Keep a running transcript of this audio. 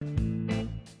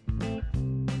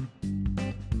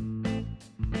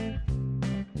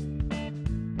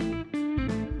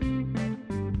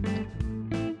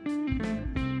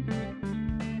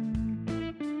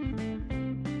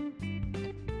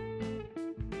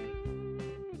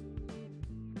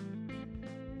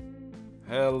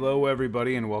Hello,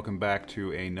 everybody, and welcome back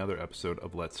to another episode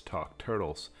of Let's Talk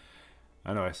Turtles.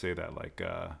 I know I say that like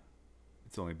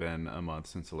it's only been a month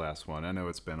since the last one. I know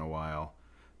it's been a while,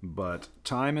 but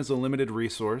time is a limited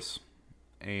resource,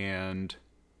 and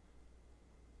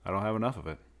I don't have enough of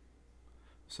it.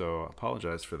 So I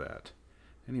apologize for that.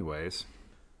 Anyways,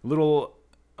 a little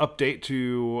update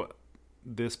to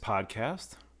this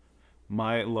podcast.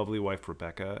 My lovely wife,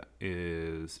 Rebecca,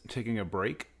 is taking a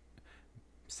break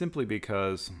simply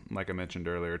because, like I mentioned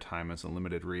earlier, time is a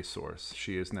limited resource.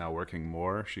 She is now working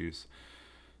more. She's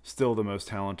still the most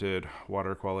talented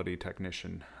water quality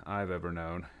technician I've ever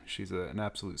known. She's an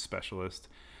absolute specialist.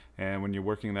 And when you're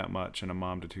working that much and a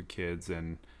mom to two kids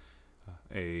and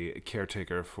a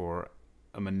caretaker for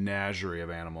a menagerie of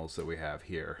animals that we have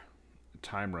here,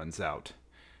 time runs out.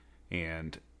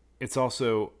 And it's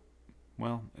also,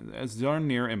 well, it's darn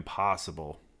near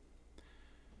impossible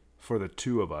for the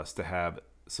two of us to have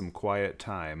some quiet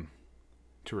time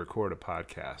to record a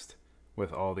podcast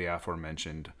with all the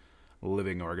aforementioned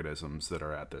living organisms that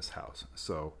are at this house.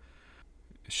 So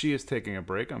she is taking a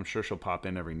break. I'm sure she'll pop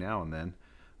in every now and then,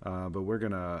 but we're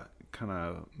going to kind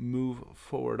of move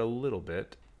forward a little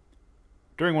bit.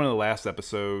 During one of the last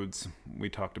episodes, we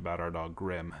talked about our dog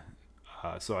Grim.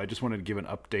 So I just wanted to give an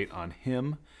update on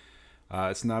him.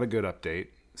 It's not a good update,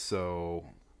 so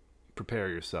prepare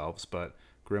yourselves, but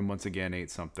Grim once again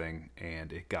ate something,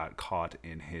 and it got caught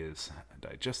in his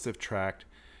digestive tract.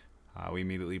 We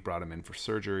immediately brought him in for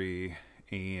surgery,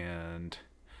 and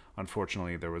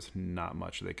unfortunately, there was not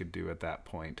much they could do at that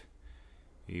point.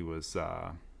 There was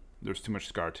too much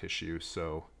scar tissue,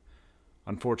 so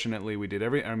unfortunately, we did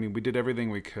everything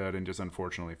we could, and just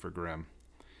unfortunately for Grim,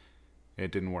 it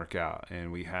didn't work out,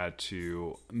 and we had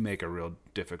to make a real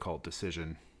difficult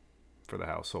decision for the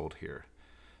household here.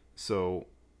 So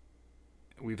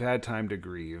we've had time to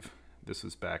grieve. This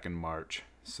was back in March.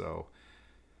 So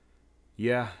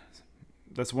yeah,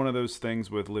 that's one of those things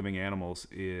with living animals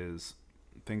is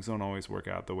things don't always work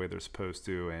out the way they're supposed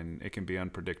to, and it can be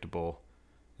unpredictable,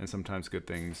 and sometimes good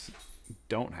things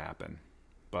don't happen.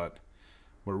 But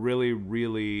we're really,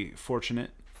 really fortunate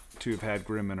to have had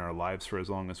Grim in our lives for as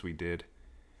long as we did.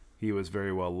 He was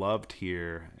very well loved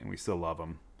here, and we still love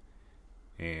him.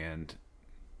 And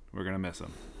we're going to miss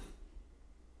him.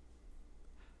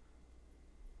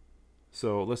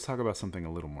 So let's talk about something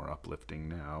a little more uplifting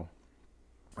now.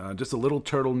 Just a little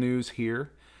turtle news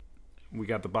here. We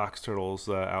got the box turtles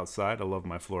outside. I love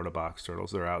my Florida box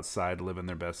turtles. They're outside living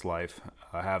their best life.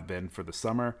 I have been for the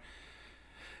summer.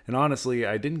 And honestly,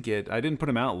 I didn't put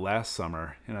them out last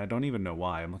summer, and I don't even know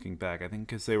why. I'm looking back. I think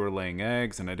because they were laying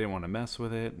eggs, and I didn't want to mess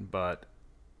with it. But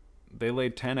they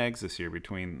laid 10 eggs this year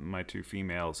between my two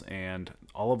females, and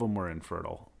all of them were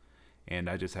infertile. And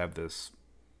I just have this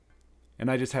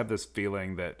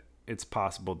feeling that it's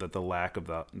possible that the lack of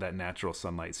that natural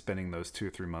sunlight, spending those 2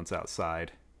 or 3 months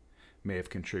outside, may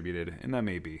have contributed. And that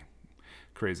may be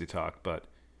crazy talk, but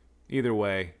either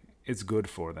way, it's good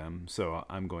for them. So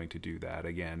I'm going to do that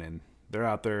again, and they're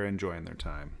out there enjoying their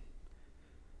time.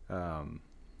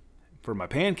 For my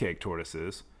pancake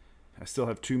tortoises, I still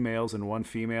have 2 males and 1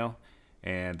 female,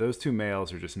 and those 2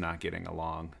 males are just not getting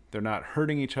along. They're not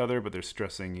hurting each other, but they're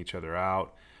stressing each other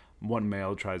out. One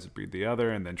male tries to breed the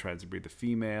other and then tries to breed the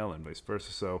female and vice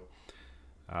versa. So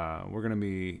we're going to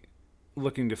be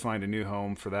looking to find a new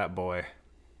home for that boy,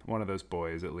 one of those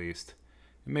boys at least,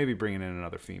 and maybe bringing in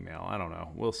another female. I don't know.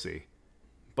 We'll see.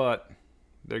 But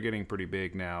they're getting pretty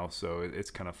big now, so it's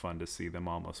kind of fun to see them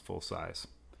almost full size.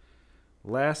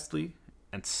 Lastly,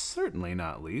 and certainly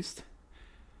not least,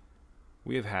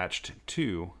 we have hatched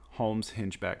 2 Holmes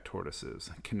hingeback tortoises,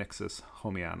 Conyxus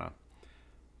homiana.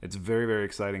 It's very, very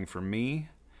exciting for me.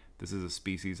 This is a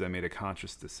species I made a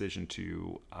conscious decision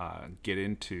to get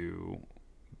into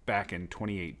back in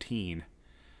 2018.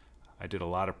 I did a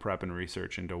lot of prep and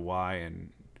research into why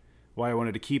I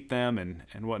wanted to keep them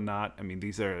and whatnot. I mean,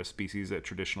 these are a species that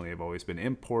traditionally have always been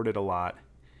imported a lot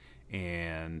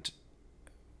and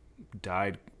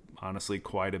died, honestly,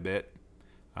 quite a bit.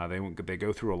 They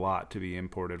go through a lot to be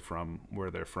imported from where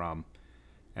they're from.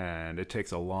 And it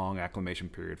takes a long acclimation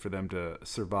period for them to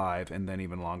survive, and then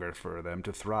even longer for them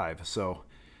to thrive. So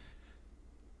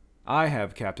I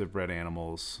have captive bred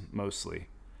animals mostly,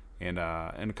 and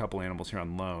a couple animals here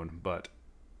on loan, but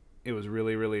it was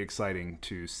really, really exciting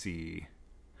to see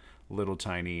little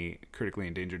tiny critically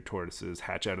endangered tortoises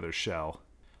hatch out of their shell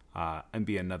and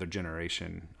be another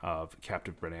generation of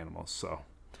captive bred animals. So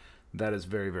that is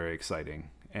very, very exciting.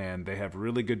 And they have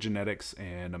really good genetics,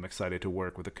 and I'm excited to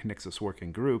work with the Conyxus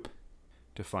working group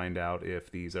to find out if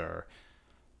these are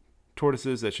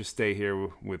tortoises that should stay here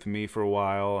with me for a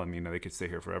while. I mean, they could stay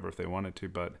here forever if they wanted to,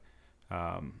 but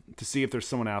to see if there's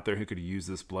someone out there who could use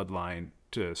this bloodline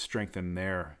to strengthen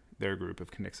their group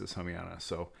of Conyxis homiana.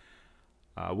 So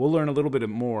we'll learn a little bit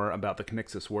more about the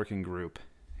Conyxis working group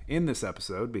in this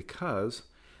episode because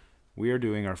we are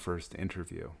doing our first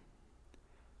interview.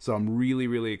 So I'm really,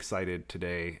 really excited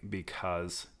today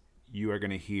because you are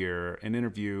going to hear an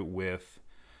interview with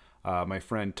my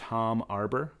friend Tom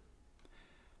Arbor.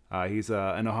 He's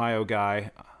an Ohio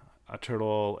guy, a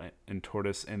turtle and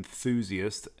tortoise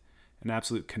enthusiast, an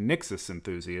absolute Conyxis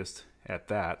enthusiast at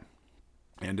that,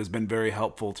 and has been very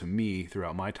helpful to me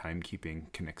throughout my time keeping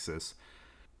Conyxis.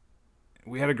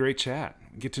 We had a great chat.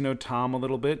 Get to know Tom a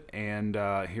little bit and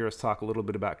hear us talk a little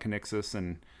bit about Conyxis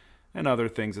and other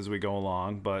things as we go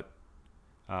along. But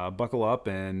buckle up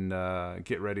and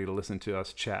get ready to listen to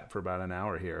us chat for about an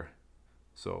hour here.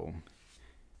 So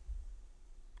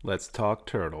let's talk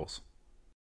turtles.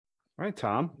 All right,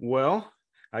 Tom. Well,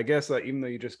 I guess even though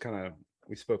you just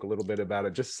we spoke a little bit about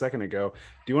it just a second ago,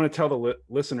 do you want to tell the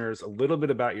listeners a little bit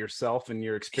about yourself and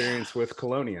your experience with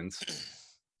Colonians?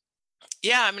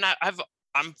 Yeah, I mean,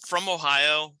 I'm from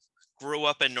Ohio, grew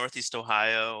up in Northeast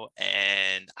Ohio,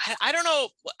 and I don't know.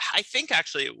 I think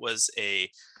actually it was a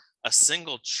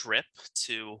single trip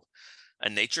to a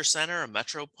nature center, a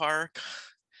metro park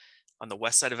on the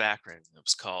west side of Akron. It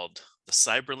was called the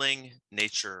Cyberling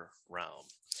Nature Realm.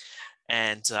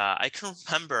 And I can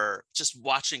remember just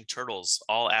watching turtles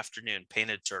all afternoon,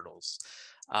 painted turtles,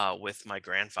 with my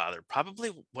grandfather, probably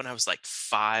when I was like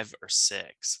 5 or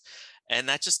 6. And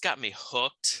that just got me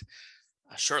hooked.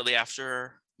 Shortly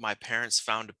after, my parents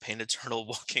found a painted turtle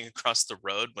walking across the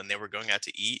road when they were going out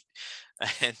to eat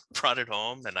and brought it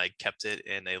home. And I kept it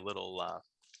in a little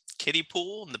kiddie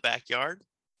pool in the backyard.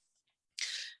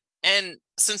 And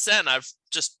since then, I've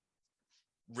just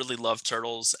really loved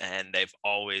turtles, and they've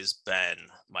always been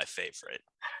my favorite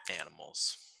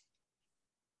animals.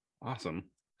 Awesome.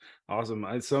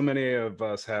 So many of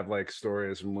us have like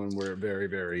stories from when we're very,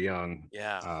 very young.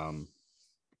 Yeah.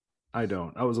 I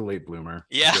don't. I was a late bloomer.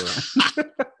 Yeah. So.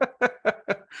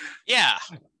 Yeah.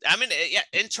 I mean, yeah,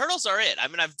 and turtles are it. I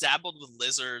mean, I've dabbled with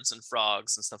lizards and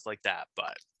frogs and stuff like that,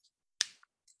 but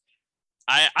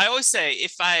I always say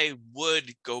if I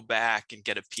would go back and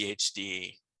get a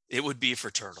PhD, it would be for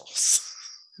turtles.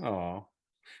 Oh,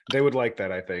 they would like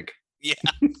that, I think. Yeah.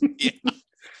 Yeah.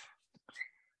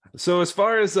 So as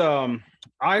far as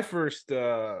I first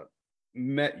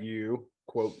met you,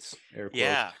 quotes, air quotes,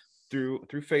 yeah. through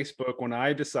Facebook when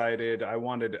I decided I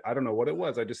don't know what it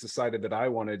was. I just decided that I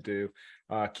wanted to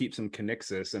keep some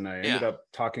Conyxis, and I ended up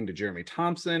talking to Jeremy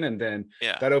Thompson, and then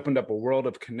that opened up a world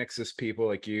of Conyxis people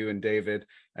like you and David,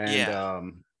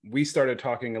 and we started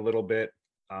talking a little bit.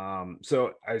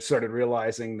 So I started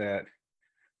realizing that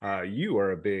you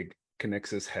are a big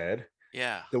Conyxis head.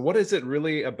 Yeah. So what is it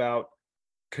really about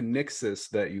Conyxis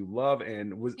that you love,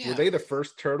 and were they the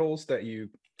first turtles that you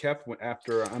kept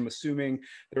after? I'm assuming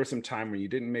there was some time where you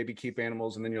didn't maybe keep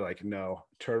animals, and then you're like, no,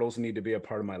 turtles need to be a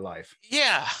part of my life.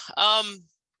 Yeah.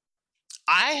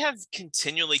 I have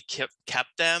continually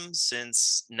kept them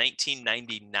since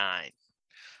 1999.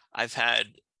 I've had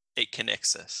a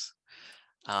Conyxis.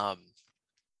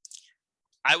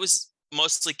 I was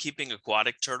mostly keeping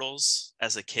aquatic turtles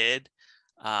as a kid.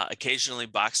 Occasionally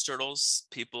box turtles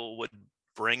people would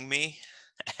bring me,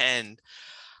 and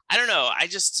I don't know, I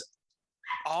just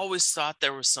always thought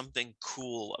there was something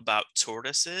cool about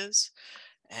tortoises.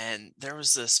 And there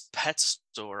was this pet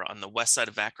store on the west side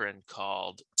of Akron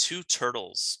called Two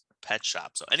Turtles Pet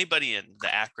Shop. So anybody in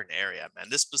the Akron area, man,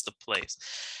 this was the place.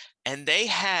 And they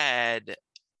had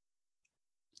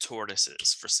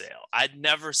tortoises for sale. I'd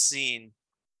never seen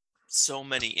so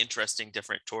many interesting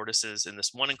different tortoises in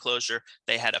this one enclosure.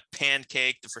 They had a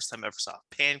pancake, the first time I ever saw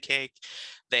a pancake.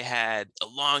 They had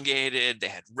elongated, they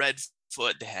had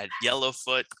redfoot, they had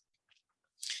yellowfoot,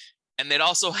 and they'd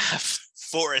also have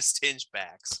forest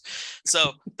hingebacks.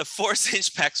 So the forest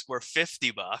hingebacks were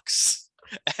 $50,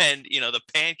 and the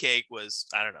pancake was,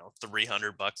 I don't know,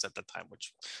 $300 at the time,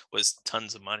 which was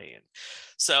tons of money. And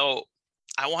so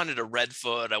I wanted a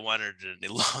redfoot, I wanted an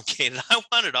elongated, I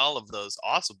wanted all of those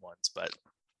awesome ones, but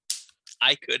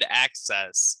I could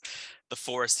access the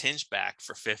forest hingeback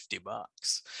for $50,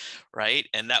 right?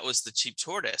 And that was the cheap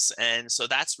tortoise. And so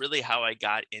that's really how I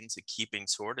got into keeping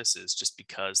tortoises, just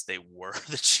because they were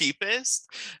the cheapest,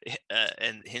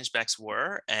 and hingebacks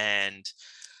were. And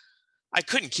I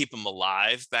couldn't keep them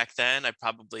alive back then. I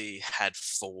probably had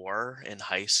 4 in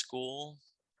high school.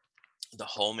 The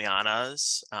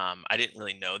Homianas, I didn't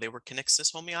really know they were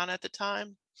Conyxis Homiana at the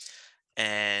time.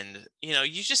 And you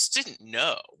just didn't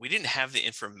know. We didn't have the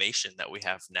information that we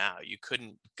have now. You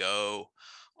couldn't go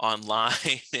online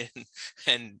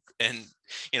and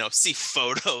see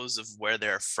photos of where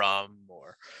they're from,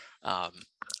 or um,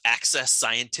 access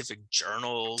scientific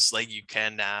journals like you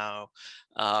can now.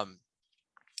 um,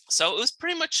 so it was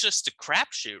pretty much just a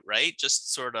crapshoot, right?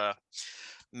 Just sort of,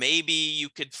 maybe you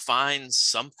could find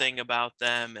something about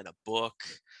them in a book,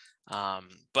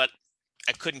 but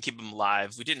I couldn't keep them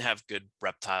alive. We didn't have good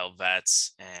reptile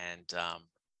vets, and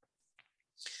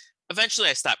eventually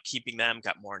I stopped keeping them.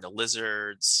 Got more into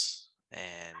lizards,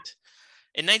 and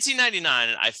in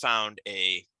 1999, I found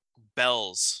a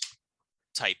Bell's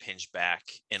type hingeback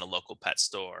in a local pet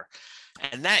store.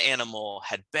 And that animal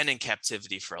had been in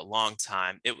captivity for a long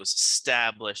time. It was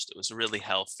established, it was really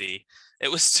healthy. It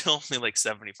was still only like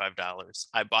 $75.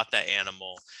 I bought that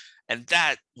animal, and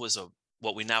that was a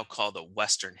what we now call the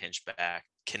Western hingeback,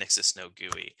 Kinixis no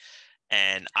Gui.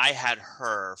 And I had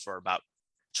her for about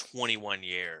 21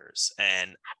 years.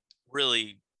 And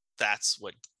really, that's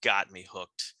what got me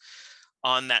hooked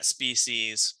on that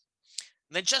species.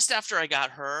 And then just after I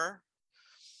got her,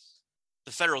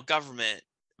 the federal government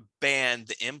banned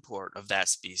the import of that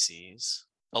species,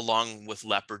 along with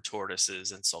leopard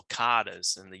tortoises and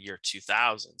sulcatas, in the year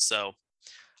 2000. So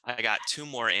I got two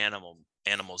more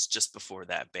animals just before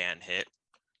that ban hit,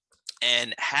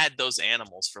 and had those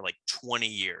animals for like 20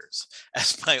 years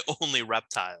as my only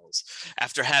reptiles,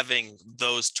 after having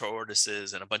those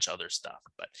tortoises and a bunch of other stuff.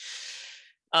 But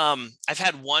I've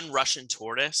had one Russian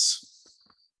tortoise.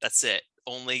 That's it.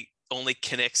 Only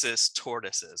Kinixis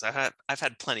tortoises. I've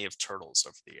had plenty of turtles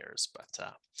over the years,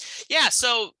 but yeah.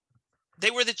 So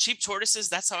they were the cheap tortoises.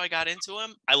 That's how I got into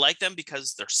them. I like them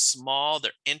because they're small,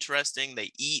 they're interesting,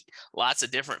 they eat lots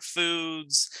of different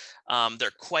foods. They're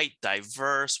quite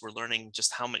diverse. We're learning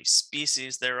just how many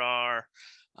species there are.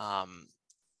 Um,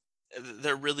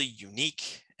 they're really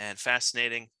unique and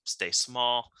fascinating. Stay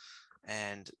small,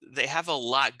 and they have a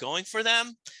lot going for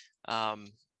them. And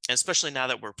especially now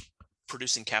that we're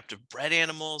producing captive bred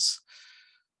animals,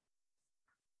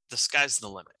 the sky's the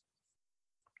limit.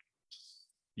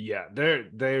 Yeah,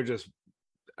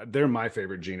 they're my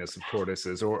favorite genus of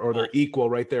tortoises, or they're Oh, equal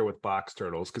right there with box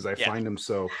turtles, because I yeah, find them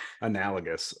so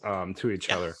analogous to each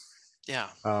yeah, other. yeah,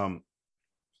 Um,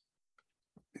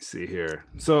 let's see here.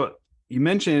 So you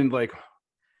mentioned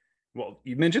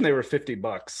you mentioned they were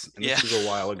 $50, and yeah, this was a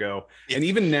while ago. yeah, And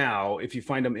even now, if you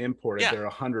find them imported, yeah. they're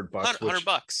 $100, 100 which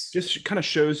bucks. just kind of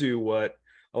shows you what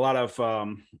a lot of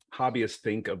hobbyists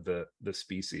think of the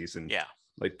species. And Yeah,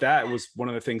 like that was one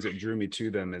of the things that drew me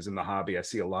to them. Is in the hobby, I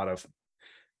see a lot of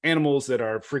animals that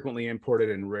are frequently imported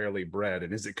and rarely bred.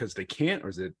 And is it because they can't, or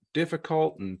is it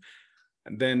difficult? And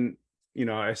then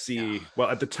I yeah, see, well,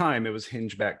 at the time it was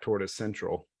Hingeback Tortoise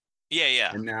Central, yeah,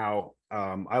 yeah, and now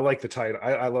I like the title.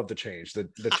 I love the change, the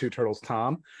two turtles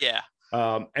Tom. yeah,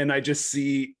 And I just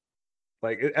see,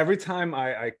 like, every time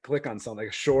I click on something,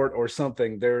 like a short or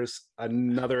something, there's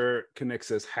another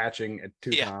Kinixis hatching at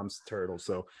two yeah, Toms turtles,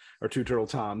 or two turtle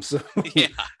Toms. So yeah,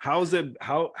 how's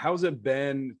it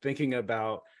been thinking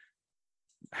about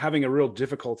having a real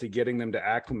difficulty getting them to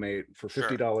acclimate for sure,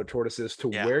 $50 tortoises to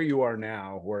yeah, where you are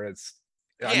now, where it's,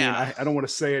 I mean, yeah, I don't want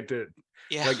to say it to,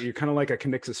 yeah, like, you're kind of like a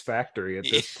Kinixis factory at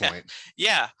this yeah, point.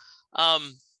 yeah.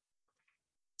 Um,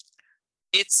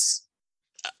 it's,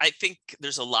 I think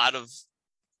there's a lot of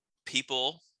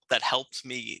people that helped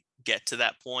me get to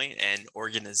that point, and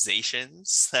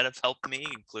organizations that have helped me,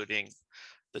 including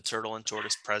the Turtle and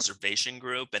Tortoise Preservation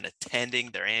Group, and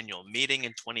attending their annual meeting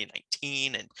in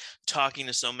 2019, and talking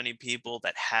to so many people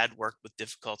that had worked with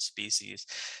difficult species,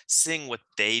 seeing what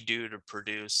they do to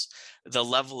produce, the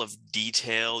level of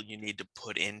detail you need to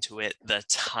put into it, the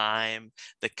time,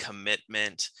 the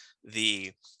commitment,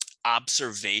 the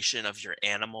observation of your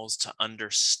animals to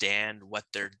understand what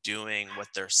they're doing, what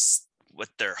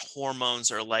their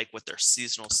hormones are like, what their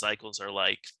seasonal cycles are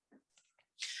like.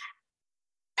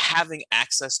 Having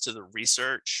access to the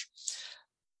research,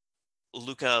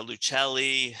 Luca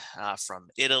Lucelli from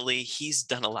Italy, he's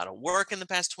done a lot of work in the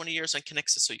past 20 years on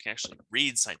Kinixis, so you can actually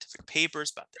read scientific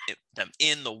papers about them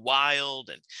in the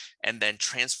wild, and then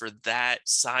transfer that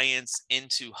science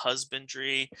into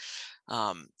husbandry.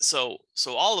 So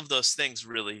all of those things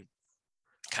really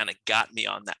kind of got me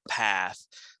on that path.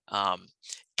 Um,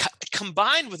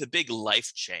 Combined with a big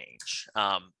life change,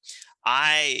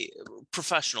 I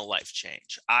professional life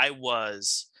change. I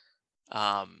was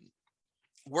um,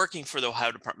 working for the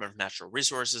Ohio Department of Natural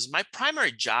Resources. My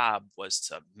primary job was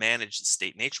to manage the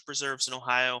state nature preserves in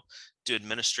Ohio, do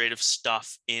administrative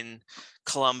stuff in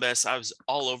Columbus. I was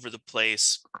all over the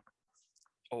place.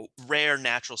 Oh, rare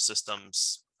natural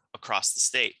systems, across the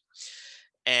state.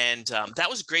 And that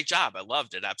was a great job. I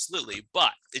loved it, absolutely.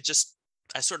 But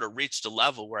I sort of reached a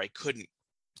level where I couldn't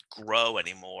grow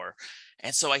anymore.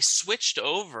 And so I switched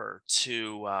over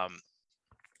to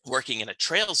working in a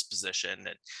trails position,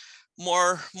 and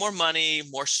more money,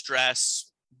 more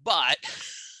stress, but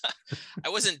I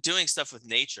wasn't doing stuff with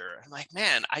nature. I'm like,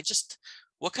 man,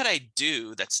 what could I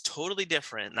do that's totally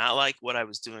different, not like what I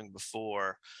was doing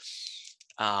before,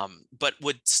 but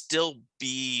would still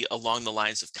be along the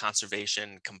lines of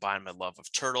conservation, combine my love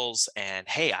of turtles, and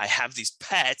hey, I have these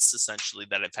pets essentially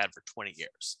that I've had for 20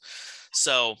 years.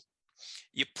 So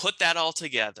you put that all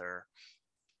together,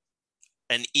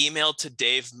 an email to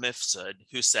Dave Mifsud,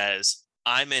 who says,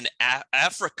 I'm in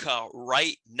Africa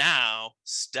right now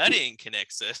studying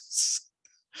Conyxis,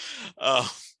 uh,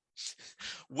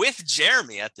 with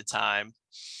Jeremy at the time.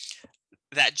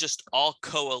 That just all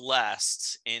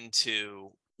coalesced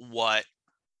into what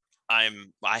I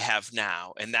have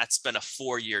now. And that's been a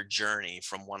 4-year journey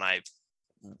from when I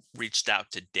reached out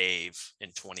to Dave in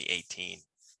 2018.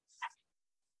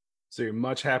 So you're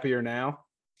much happier now?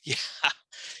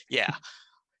 Yeah.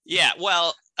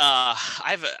 Well,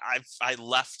 I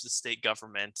left the state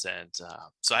government, and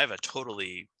so I have a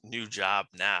totally new job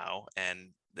now,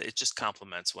 and it just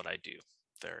complements what I do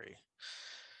very,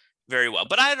 very well.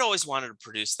 But I had always wanted to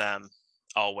produce them,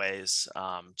 always.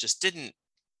 I didn't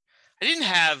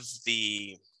have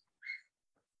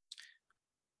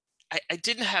I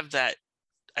didn't have that,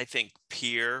 I think,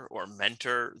 peer or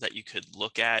mentor that you could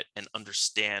look at and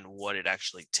understand what it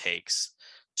actually takes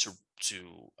to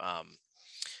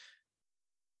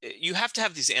you have to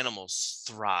have these animals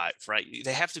thrive, right?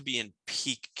 They have to be in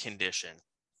peak condition.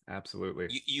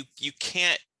 Absolutely. You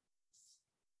can't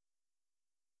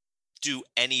do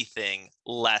anything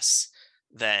less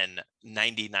than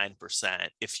 99%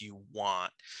 if you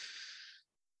want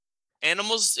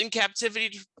animals in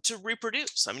captivity to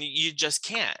reproduce. I mean, you just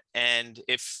can't. And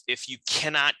if you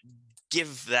cannot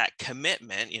give that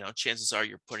commitment, chances are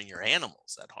you're putting your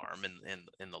animals at harm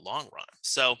in the long run.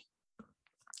 So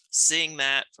seeing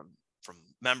that from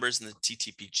members in the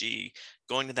TTPG,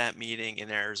 going to that meeting in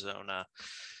Arizona,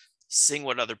 seeing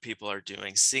what other people are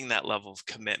doing, seeing that level of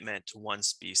commitment to one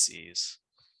species,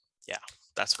 yeah,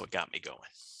 that's what got me going.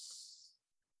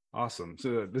 Awesome.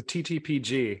 So the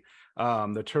TTPG,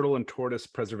 the Turtle and Tortoise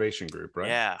Preservation Group, right?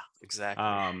 Yeah, exactly.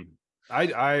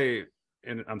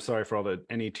 And I'm sorry for all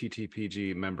any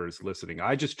TTPG members listening.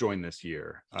 I just joined this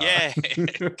year. Yeah,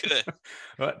 good.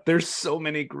 There's so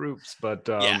many groups, but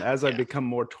as I become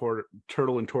more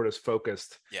turtle and tortoise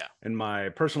focused in my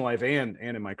personal life and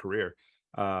in my career,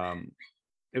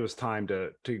 it was time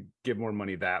to give more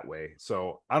money that way.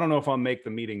 So I don't know if I'll make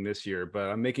the meeting this year, but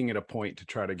I'm making it a point to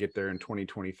try to get there in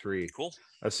 2023. Cool.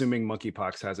 Assuming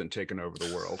monkeypox hasn't taken over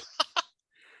the world.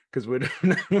 Because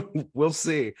we'll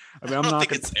see. I mean, I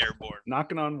think it's airborne.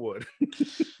 Knocking on wood.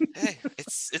 Hey,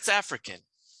 it's African,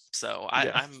 so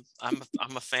I'm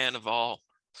a fan of all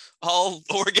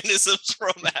organisms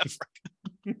from Africa.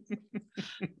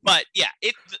 But yeah,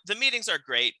 the meetings are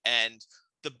great, and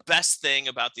the best thing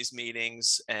about these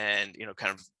meetings, and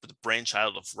kind of the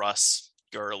brainchild of Russ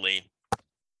Gurley,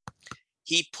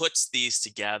 he puts these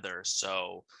together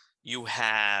so you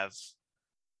have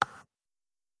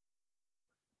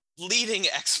leading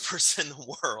experts in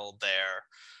the world there,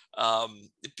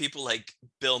 people like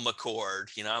Bill McCord.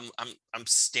 I'm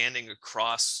standing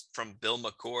across from Bill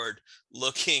McCord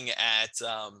looking at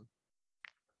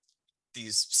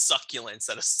these succulents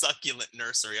at a succulent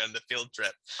nursery on the field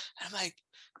trip, and I'm like,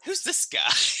 who's this guy?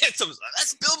 And someone's like,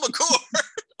 that's Bill McCord.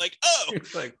 Like, oh.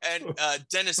 And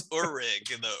Dennis Uhrig,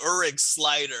 the Uhrig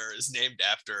slider is named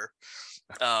after,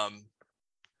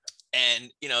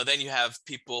 and then you have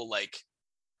people like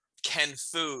Ken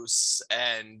Foose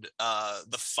and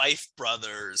the Fife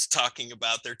brothers talking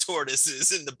about their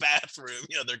tortoises in the bathroom,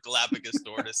 their Galapagos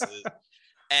tortoises.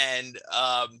 And,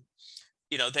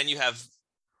 then you have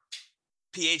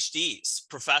PhDs,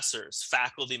 professors,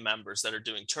 faculty members that are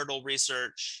doing turtle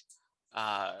research.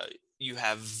 You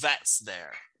have vets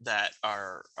there that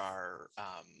are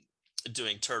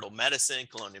doing turtle medicine,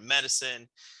 colonial medicine.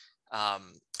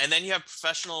 And then you have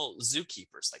professional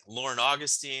zookeepers like Lauren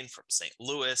Augustine from St.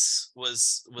 Louis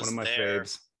was one of my there.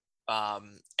 Faves.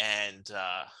 And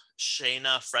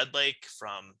Shayna Fredlake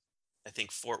from, I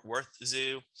think, Fort Worth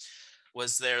Zoo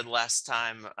was there the last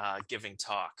time giving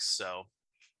talks. So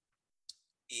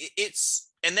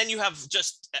and then you have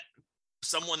just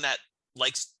someone that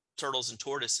likes turtles and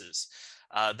tortoises,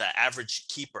 the average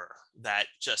keeper that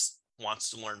just wants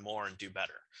to learn more and do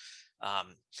better.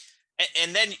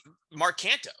 And then Mark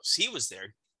Cantos, he was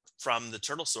there from the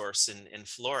Turtle Source in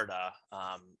Florida.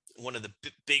 one of the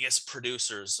biggest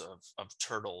producers of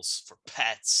turtles for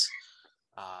pets,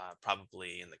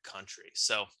 probably in the country.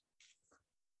 So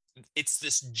it's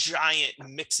this giant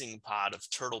mixing pot of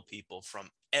turtle people from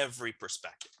every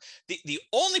perspective. The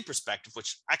only perspective,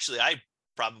 which actually I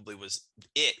probably was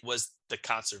the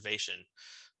conservation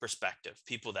perspective,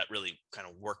 people that really kind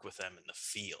of work with them in the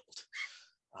field.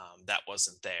 That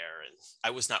wasn't there, and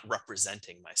I was not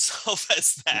representing myself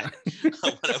as that when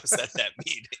I was at that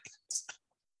meeting.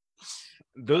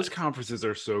 Those But conferences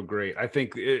are so great. I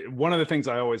think one of the things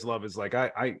I always love is like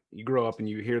you grow up and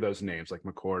you hear those names like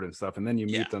McCord and stuff, and then you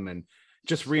yeah, meet them and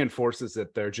just reinforces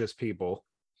that they're just people,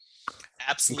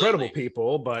 incredible absolutely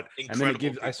people. But and then it incredible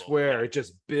gives, I people. swear, Yeah, it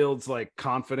just builds like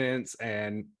confidence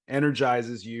and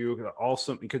energizes you.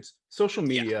 Also, because social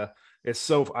yeah, media is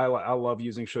so I love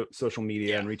using social media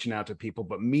yeah, and reaching out to people,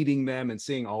 but meeting them and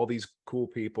seeing all these cool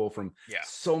people from yeah,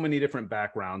 so many different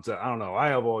backgrounds. I don't know. I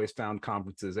have always found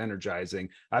conferences energizing.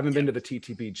 I haven't yeah, been to the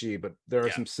TTPG, but there are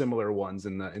yeah, some similar ones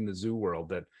in the zoo world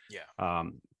that yeah,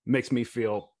 makes me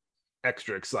feel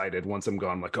extra excited once I'm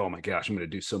gone. I'm like, oh my gosh, I'm going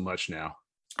to do so much now.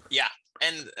 yeah.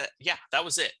 And yeah, that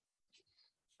was it.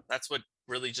 That's what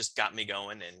really just got me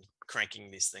going and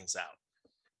cranking these things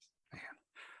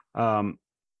out. Um,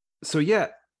 so yeah,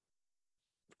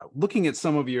 looking at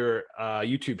some of your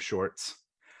YouTube shorts,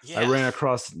 I Yeah, ran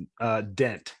across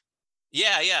Dent,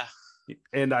 yeah, yeah,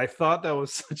 and I thought that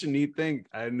was such a neat thing.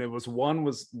 And it was one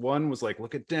was like,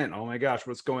 look at Dent. Oh my gosh,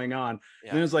 what's going on? And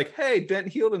then yeah, it was like, hey, Dent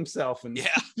healed himself, and yeah,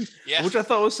 yeah, which I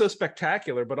thought was so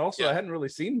spectacular. But also, I yeah, hadn't really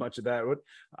seen much of that. What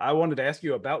I wanted to ask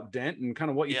you about Dent and kind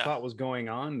of what you yeah. thought was going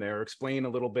on there. Explain a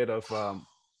little bit of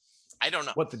I don't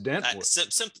know. what the Dent was.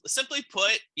 Simply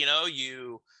put,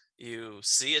 you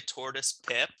see a tortoise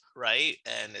pip, right?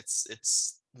 And it's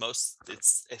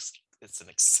an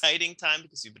exciting time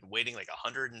because you've been waiting like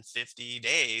 150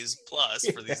 days plus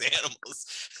for these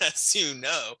animals, as you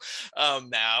know,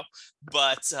 now.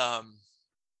 But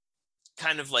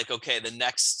kind of like, okay, the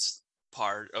next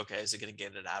part, okay, is it going to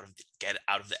get it out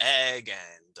of the egg,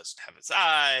 and does it have its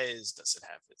eyes, does it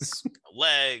have its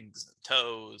legs and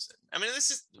toes? I mean,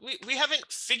 this is we haven't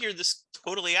figured this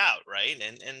totally out, right?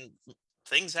 And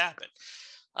things happen.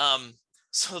 um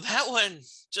so that one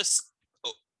just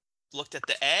looked at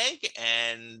the egg,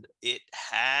 and it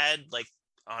had, like,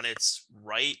 on its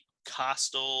right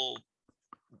costal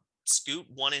scoop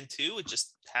 1 and 2, it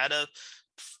just had a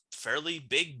fairly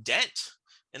big dent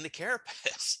in the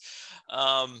carapace.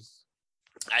 Um,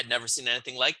 I'd never seen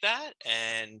anything like that,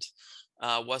 and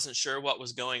wasn't sure what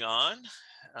was going on,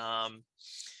 um,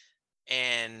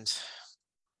 and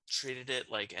treated it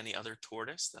like any other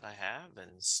tortoise that I have,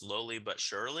 and slowly but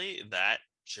surely that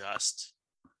just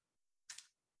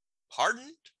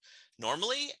hardened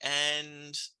normally.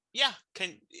 And yeah,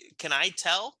 can I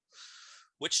tell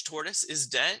which tortoise is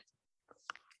dent?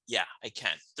 Yeah, I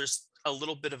can. There's a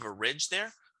little bit of a ridge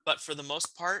there, but for the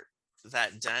most part,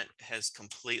 that dent has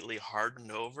completely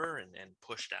hardened over and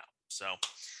pushed out. So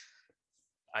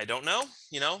I don't know.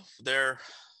 There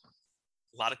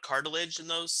a lot of cartilage in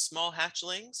those small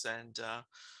hatchlings, and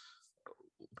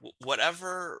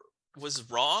whatever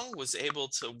was wrong was able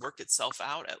to work itself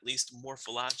out, at least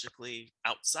morphologically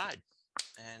outside,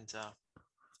 and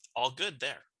all good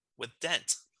there with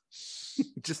dent.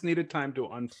 Just needed time to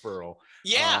unfurl.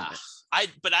 Yeah, I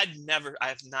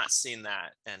have not seen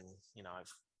that, and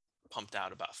I've pumped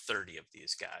out about 30 of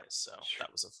these guys, so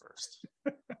that was a first.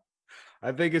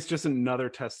 I think it's just another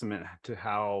testament to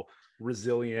how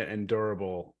resilient and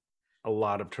durable a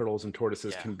lot of turtles and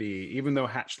tortoises Yeah, can be. Even though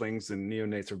hatchlings and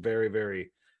neonates are very,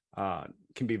 very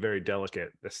can be very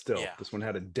delicate. Still, yeah, this one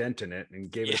had a dent in it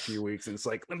and gave it yeah. a few weeks, and it's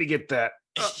like, let me get that.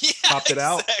 Yeah, Popped it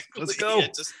out. Let's exactly. go. Yeah,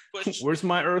 just push. Where's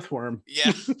my earthworm?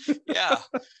 Yeah, yeah,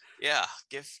 yeah.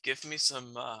 Give me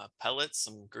some pellets,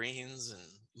 some greens, and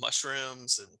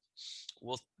mushrooms, and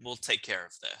we'll take care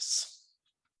of this.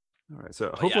 All right. So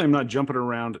But yeah, hopefully I'm not jumping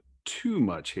around too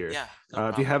much here. yeah, no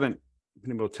If you problem. haven't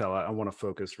been able to tell, I want to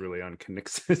focus really on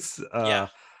Connexus. Yeah,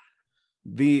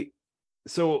 The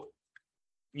so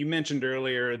you mentioned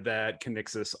earlier that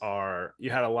Connexus you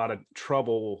had a lot of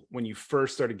trouble when you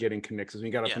first started getting Connexus, when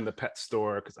you got up yeah, in the pet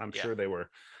store, because I'm yeah. sure they were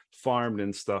farmed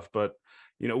and stuff. But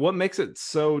what makes it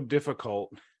so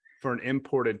difficult for an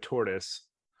imported tortoise?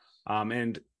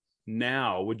 And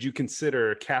now, would you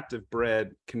consider captive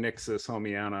bred Connexus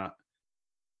homiana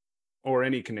or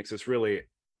any Connexus really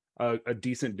a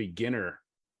decent beginner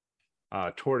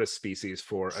tortoise species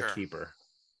for a Sure. keeper?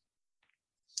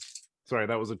 Sorry,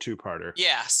 that was a two-parter.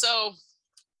 Yeah. So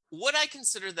would I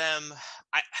consider them?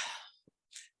 I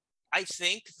I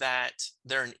think that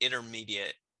they're an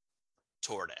intermediate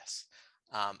tortoise.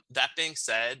 That being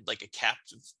said, like a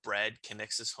captive bred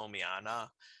Conyxus homiana,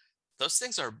 those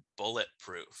things are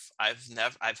bulletproof.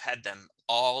 I've had them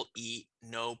all eat,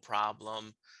 no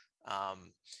problem.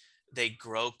 Um, they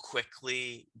grow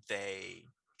quickly. They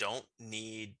don't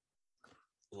need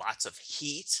lots of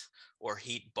heat or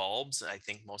heat bulbs. I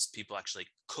think most people actually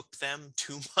cook them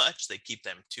too much. They keep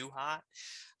them too hot.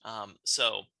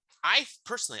 So I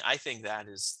personally, I think that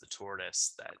is the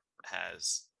tortoise that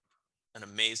has an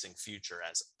amazing future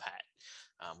as a pet.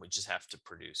 We just have to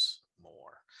produce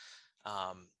more.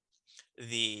 Um,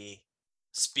 the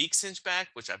Speak Cinchback,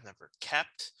 which I've never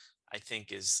kept, I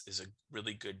think is a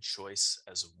really good choice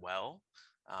as well,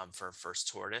 for a first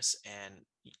tortoise.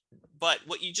 But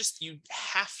what you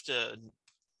have to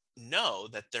know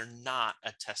that they're not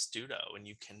a testudo, and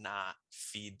you cannot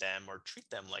feed them or treat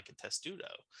them like a testudo.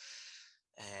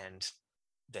 And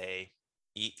they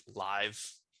eat live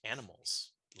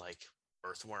animals like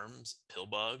earthworms, pill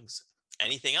bugs,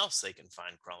 anything else they can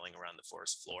find crawling around the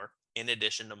forest floor, in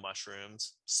addition to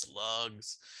mushrooms,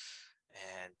 slugs,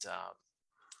 and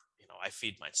I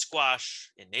feed my squash.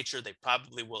 In nature, they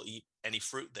probably will eat any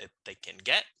fruit that they can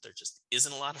get. There just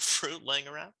isn't a lot of fruit laying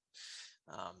around.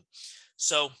 Um,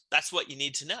 so that's what you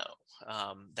need to know,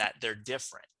 that they're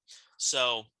different.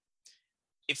 So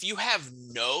if you have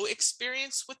no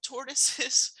experience with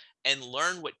tortoises and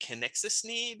learn what Conyxus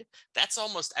need, that's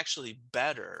almost actually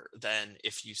better than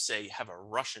if you say have a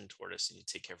Russian tortoise and you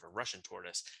take care of a Russian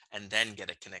tortoise and then get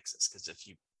a Conyxus. Because if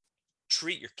you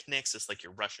treat your Conyxus like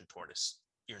your Russian tortoise,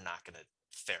 you're not going to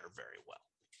fare very well.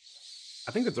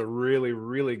 I think that's a really,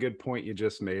 really good point you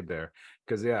just made there.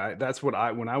 Because that's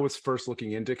what when I was first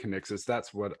looking into Conyxus,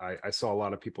 that's what I saw a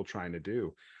lot of people trying to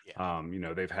do.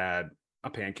 Yeah. They've had a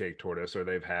pancake tortoise or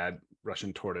they've had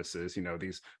Russian tortoises,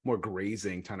 these more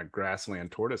grazing kind of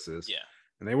grassland tortoises. Yeah.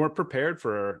 And they weren't prepared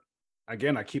for,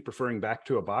 again, I keep referring back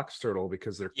to a box turtle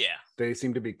because they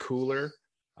seem to be cooler,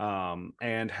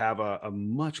 and have a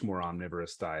much more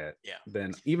omnivorous diet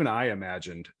than even I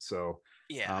imagined. So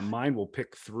mine will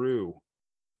pick through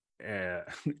a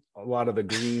lot of the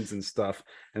greens and stuff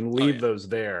and leave those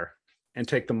there and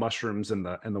take the mushrooms and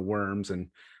the worms and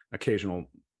occasional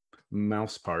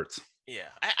mouse parts. Yeah,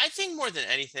 I think more than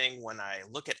anything, when I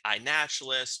look at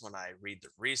iNaturalist, when I read the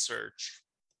research,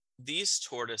 these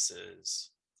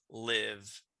tortoises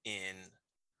live in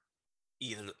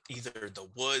either the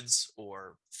woods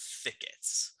or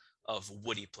thickets of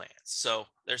woody plants. So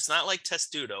there's not like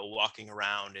testudo walking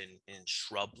around in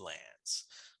shrublands,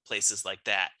 places like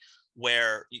that,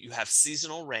 where you have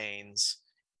seasonal rains,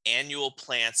 annual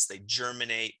plants, they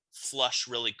germinate, flush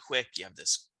really quick. You have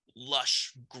this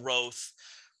lush growth.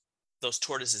 Those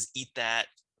tortoises eat that.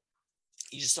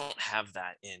 You just don't have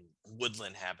that in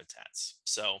woodland habitats.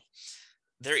 So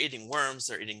they're eating worms,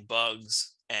 they're eating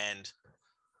bugs, and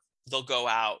they'll go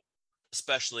out,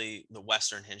 especially the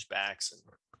Western hingebacks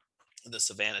and the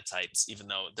savanna types, even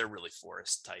though they're really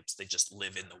forest types. They just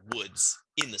live in the woods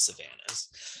in the savannas.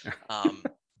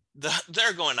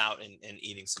 They're going out and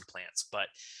eating some plants. But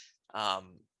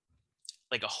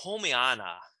like a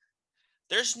homiana,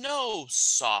 there's no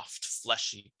soft,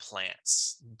 fleshy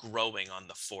plants growing on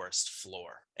the forest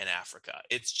floor in Africa.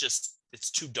 It's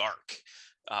too dark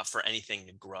for anything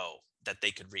to grow that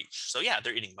they could reach. So yeah,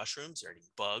 they're eating mushrooms, they're eating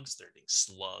bugs, they're eating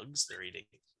slugs, they're eating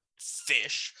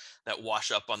fish that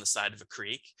wash up on the side of a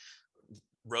creek.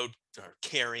 Road or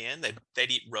carrion,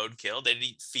 they'd eat roadkill, they'd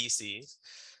eat feces.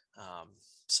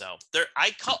 So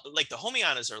I call, like, the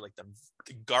homianas are like the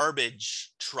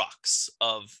garbage trucks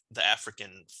of the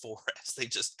African forest. They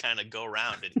just kind of go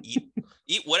around and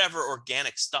eat whatever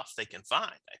organic stuff they can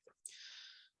find. I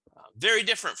think very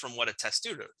different from what a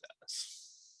testudo does.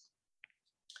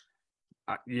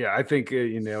 I think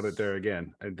you nailed it there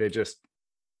again. They just,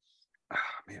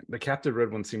 man, the captive red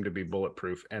ones seem to be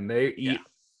bulletproof, and they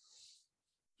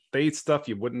eat stuff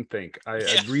you wouldn't think. I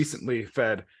recently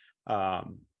fed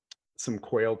some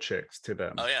quail chicks to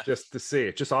them, just to see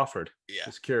it, just offered,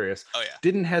 just curious.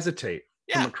 Didn't hesitate.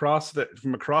 From across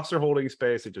their holding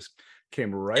space, it just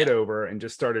came right over and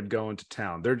just started going to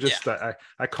town. They're just I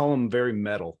call them very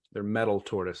metal. They're metal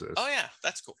tortoises. Oh yeah,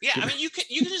 that's cool. Yeah, I mean, you can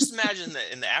just imagine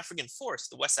that in the African forest,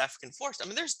 the West African forest. I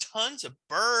mean, there's tons of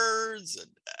birds and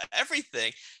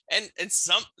everything, and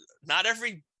not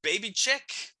every baby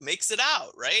chick makes it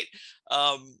out, right?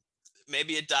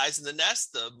 Maybe it dies in the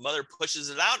nest. The mother pushes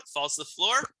it out. It falls to the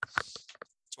floor.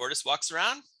 Tortoise walks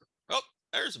around. Oh,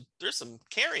 there's some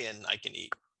carrion I can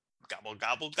eat. Gobble,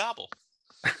 gobble, gobble.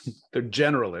 They're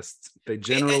generalists. They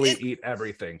generally eat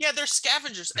everything. Yeah, they're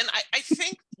scavengers. And I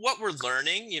think what we're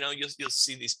learning, you'll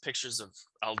see these pictures of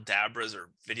aldabras or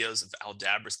videos of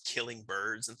aldabras killing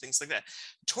birds and things like that.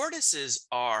 Tortoises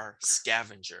are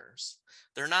scavengers.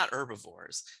 They're not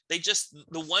herbivores.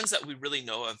 The ones that we really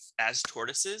know of as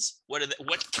tortoises, what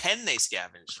can they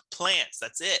scavenge? Plants.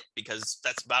 That's it, because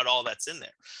that's about all that's in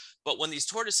there. But when these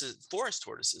forest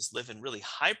tortoises, live in really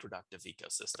high productive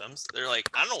ecosystems, they're like,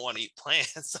 I don't want to eat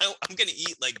plants. I'm going to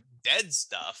eat like dead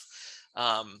stuff.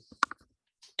 And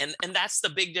that's the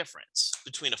big difference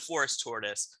between a forest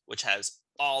tortoise, which has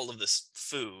all of this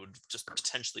food just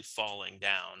potentially falling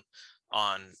down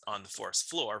on the forest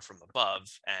floor from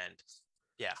above, and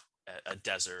yeah, a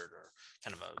desert or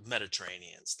kind of a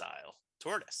Mediterranean style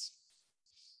tortoise.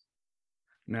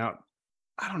 Now,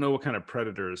 I don't know what kind of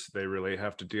predators they really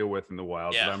have to deal with in the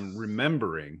wild, Yeah. but I'm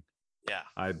remembering, Yeah.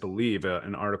 I believe,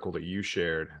 an article that you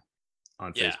shared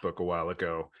on Yeah. Facebook a while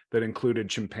ago that included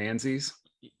chimpanzees.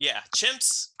 Yeah,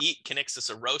 chimps eat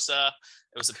Conyxis erosa.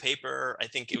 It was a paper, I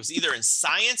think it was either in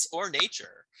Science or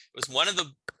Nature. It was one of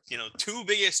the two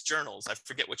biggest journals. I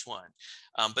forget which one,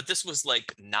 but this was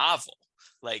like novel.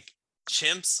 Like,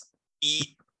 chimps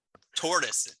eat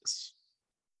tortoises.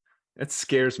 It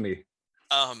scares me.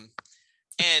 And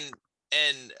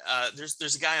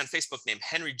there's a guy on Facebook named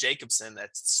Henry Jacobson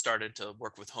that started to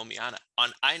work with Homiana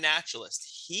on iNaturalist.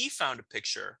 He found a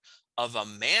picture of a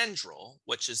mandrill,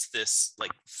 which is this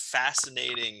like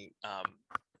fascinating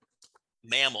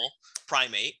mammal,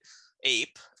 primate,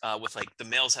 ape, with like the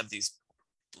males have these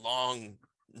long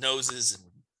noses and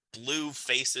blue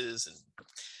faces, and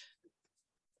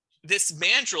this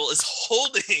mandrill is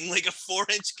holding like a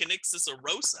 4-inch Conyxis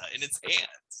erosa in its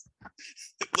hands,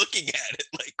 looking at it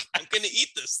like, I'm gonna eat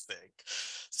this thing.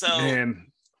 So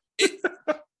Man.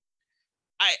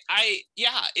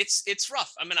 Yeah, it's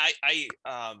rough. I mean,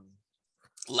 I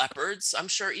leopards, I'm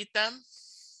sure, eat them.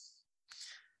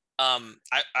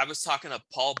 I was talking to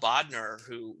Paul Bodner,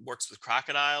 who works with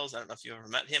crocodiles. I don't know if you ever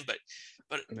met him, but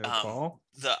Paul?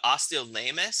 The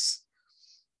Osteolaemus,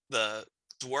 the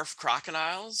dwarf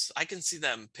crocodiles, I can see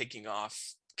them picking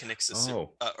off Conyxis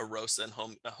erosa and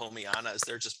Homiana as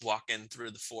they're just walking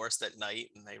through the forest at night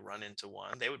and they run into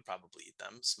one. They would probably eat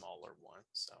them, smaller one.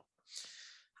 So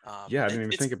yeah, I didn't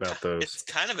even think about those. It's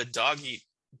kind of a dog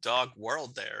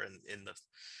world there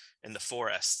in the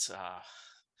forest.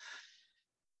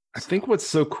 I think what's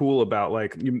so cool about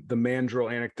like the mandrill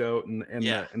anecdote and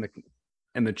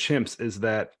the chimps is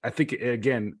that I think,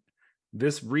 again,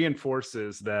 this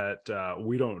reinforces that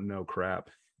we don't know crap.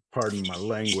 Pardon my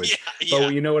language,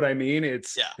 but you know what I mean?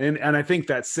 And I think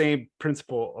that same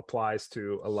principle applies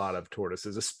to a lot of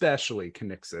tortoises, especially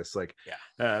Conyxis. Like,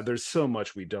 there's so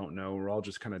much we don't know. We're all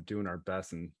just kind of doing our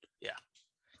best and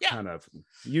kind of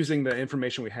using the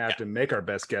information we have to make our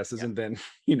best guesses, and then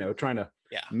trying to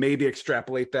maybe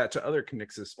extrapolate that to other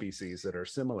Conyxis species that are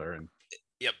similar. And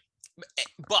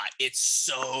but it's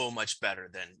so much better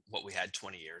than what we had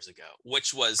 20 years ago,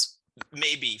 which was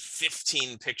maybe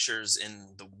 15 pictures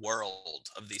in the world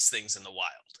of these things in the wild.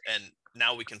 And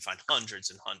now we can find hundreds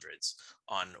and hundreds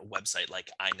on a website like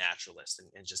iNaturalist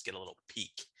and just get a little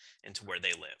peek into where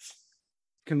they live.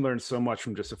 Can learn so much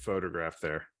from just a photograph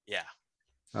there.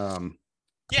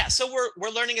 So we're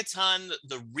learning a ton.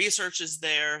 The research is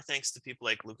there thanks to people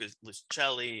like Luca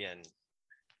Lucelli and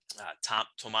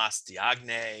Tomas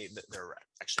Diagne. They're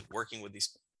actually working with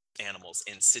these animals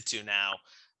in situ now.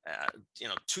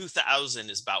 2000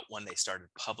 is about when they started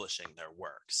publishing their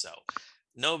work. So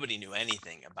nobody knew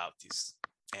anything about these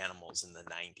animals in the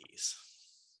 90s.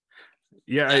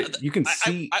 You can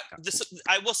see.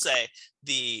 I will say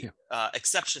the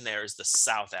exception there is the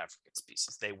South African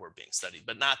species. They were being studied,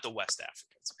 but not the West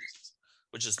African species,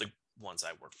 which is the ones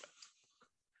I work with.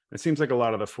 It seems like a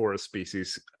lot of the forest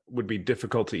species would be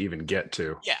difficult to even get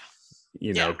to.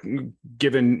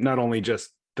 Given not only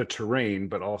just the terrain,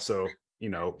 but also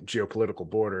geopolitical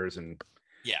borders and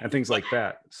things like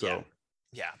that. So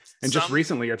and just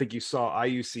recently, I think you saw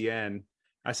IUCN.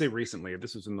 I say recently,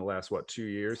 this was in the last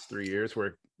 3 years,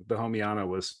 where the Homiana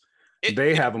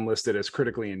they have them listed as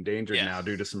critically endangered now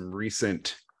due to some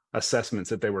recent assessments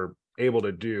that they were able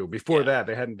to do. Before that,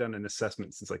 they hadn't done an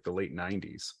assessment since like the late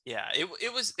 90s.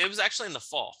 It was actually in the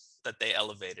fall that they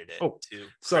elevated it. To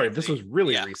sorry, this was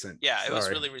really recent. It was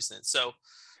really recent. So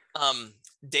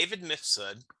David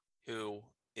Mifsud, who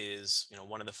is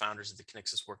one of the founders of the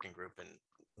Conyxis Working Group, and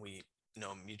we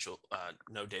know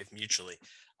Dave mutually.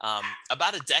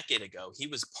 About a decade ago, he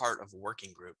was part of a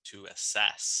working group to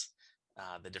assess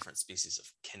the different species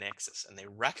of Conyxis, and they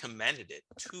recommended it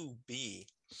to be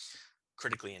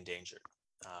critically endangered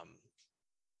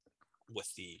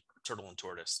with the Turtle and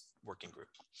Tortoise Working Group.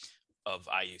 of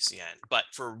IUCN. But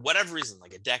for whatever reason,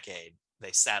 like a decade,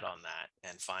 they sat on that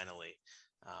and finally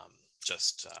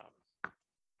just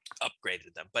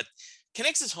upgraded them. But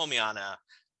Conyxus homiana,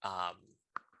 um,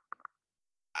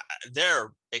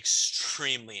 they're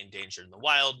extremely endangered in the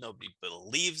wild. Nobody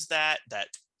believes that. That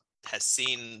has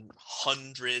seen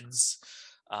hundreds,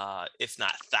 if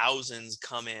not thousands,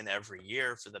 come in every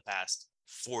year for the past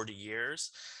 40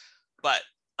 years. But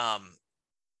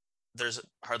there's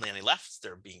hardly any left.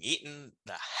 They're being eaten.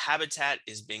 The habitat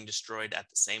is being destroyed at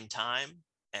the same time.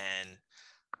 And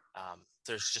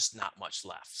there's just not much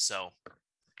left. So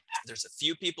there's a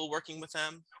few people working with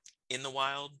them in the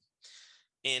wild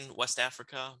in West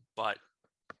Africa, but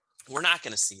we're not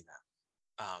going to see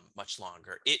them much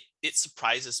longer. It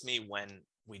surprises me when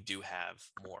we do have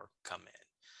more come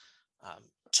in.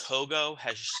 Togo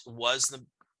was the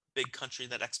big country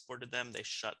that exported them. They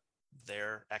shut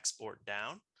their export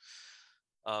down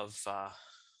of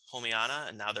homiana,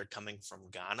 and now they're coming from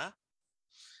Ghana.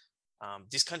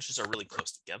 These countries are really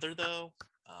close together, though.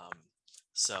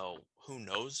 So who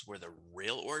knows where the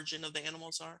real origin of the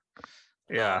animals are?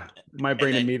 Yeah, my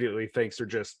brain immediately thinks they're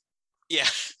just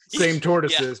same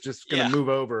tortoises, just gonna move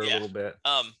over a little bit.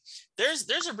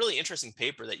 There's a really interesting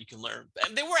paper that you can learn,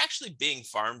 and they were actually being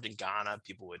farmed in Ghana.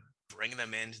 People would bring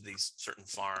them into these certain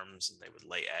farms, and they would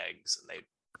lay eggs, and they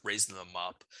raise them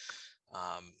up.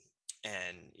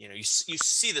 And you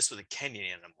see this with the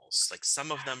Kenyan animals. Like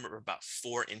some of them are about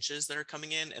 4 inches that are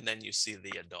coming in, and then you see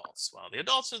the adults. Well, the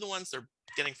adults are the ones they're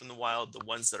getting from the wild. The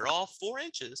ones that are all 4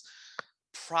 inches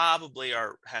probably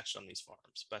are hatched on these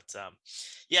farms. But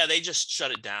they just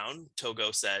shut it down.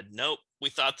 Togo said, nope, we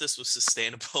thought this was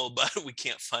sustainable, but we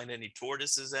can't find any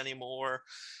tortoises anymore.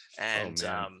 And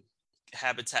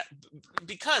habitat,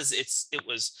 because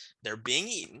they're being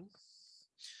eaten,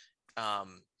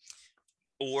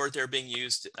 or they're being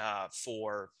used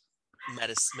for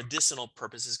medicinal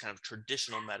purposes, kind of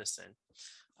traditional medicine.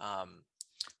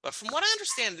 But from what I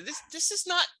understand, this is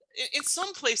not, in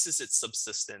some places it's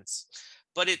subsistence,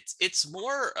 but it's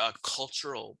more a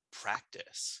cultural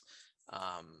practice.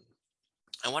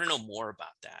 I want to know more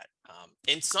about that.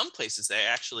 In some places, they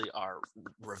actually are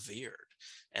revered,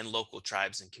 and local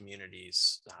tribes and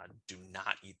communities do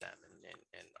not eat them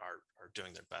and are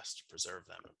doing their best to preserve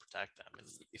them and protect them. And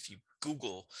if you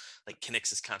Google like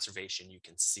Conyxus conservation, you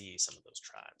can see some of those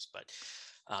tribes. But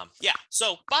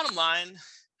so bottom line,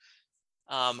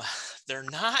 they're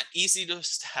not easy to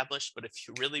establish, but if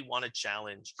you really want to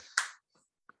challenge,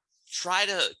 try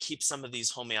to keep some of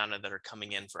these homiana that are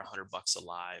coming in for $100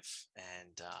 alive,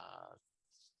 and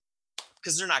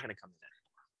because they're not going to come in anymore.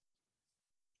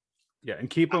 Yeah, and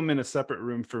keep them in a separate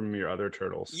room from your other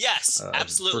turtles. Yes,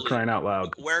 absolutely. For crying out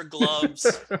loud. Wear gloves.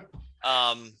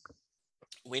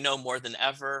 We know more than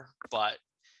ever, but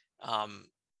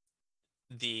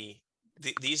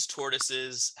these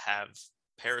tortoises have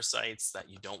parasites that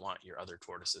you don't want your other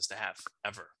tortoises to have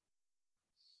ever.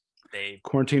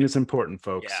 Quarantine is important,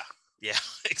 folks. Yeah,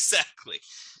 exactly.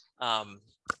 And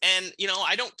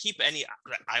I don't keep any.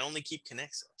 I only keep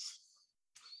Conyxus.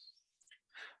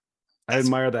 I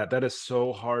admire that. That is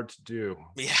so hard to do.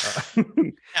 Yeah.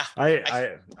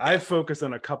 I focus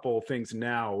on a couple of things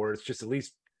now where it's just at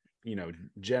least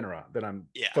genera that I'm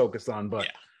focused on, but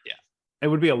it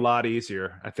would be a lot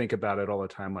easier. I think about it all the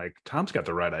time. Like, Tom's got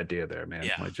the right idea there, man.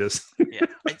 Yeah. Like, just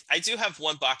I do have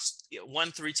one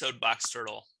 3-toed box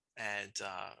turtle, and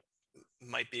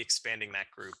might be expanding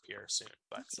that group here soon.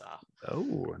 But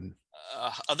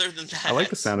other than that, I like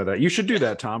the sound of that. You should do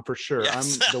that, Tom, for sure.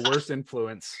 Yes. I'm the worst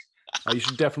influence. You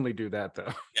should definitely do that,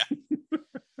 though.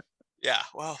 Yeah.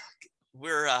 Well,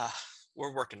 we're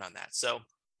working on that. So,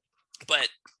 but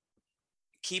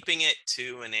keeping it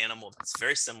to an animal that's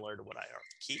very similar to what I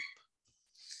already keep,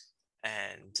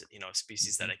 and a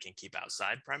species that I can keep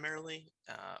outside primarily,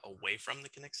 away from the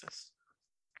Conyxus.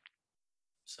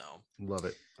 So love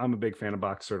it. I'm a big fan of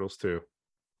box turtles too.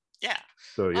 Yeah.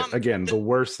 So again, the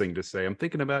worst thing to say. I'm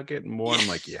thinking about getting more. I'm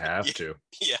like, you have to.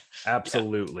 Yeah.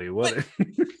 Absolutely. Yeah.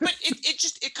 But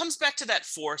it comes back to that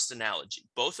forest analogy.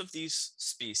 Both of these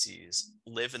species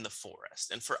live in the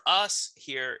forest, and for us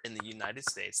here in the United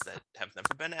States that have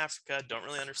never been to Africa, don't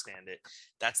really understand it,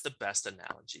 that's the best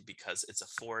analogy, because it's a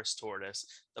forest tortoise.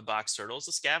 The box turtle is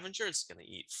a scavenger. It's going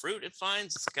to eat fruit it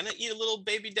finds. It's going to eat a little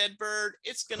baby dead bird.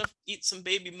 It's going to eat some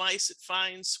baby mice it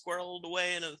finds squirreled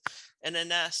away in a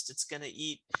nest. It's going to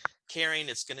eat carrion.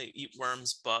 It's going to eat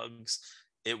worms, bugs.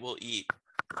 It will eat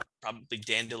probably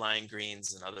dandelion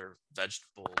greens and other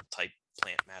vegetable type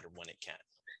plant matter when it can.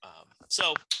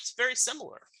 So it's very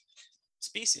similar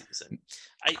species. And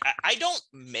I don't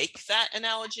make that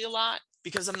analogy a lot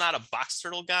because I'm not a box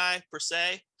turtle guy per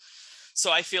se.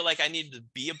 So I feel like I need to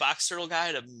be a box turtle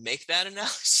guy to make that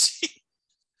analogy.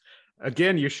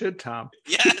 Again, you should, Tom.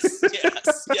 Yes, yes,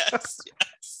 yes,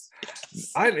 yes,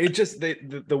 yes. It just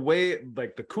the way,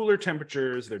 like the cooler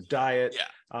temperatures, their diet,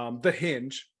 Yeah, the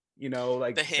hinge,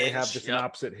 like the they have hinge. just an Yep.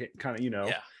 opposite kind of,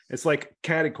 Yeah, it's like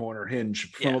catty corner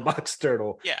hinge from yeah, a box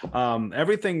turtle. yeah.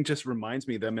 Everything just reminds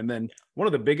me of them. And then one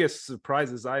of the biggest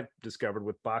surprises I've discovered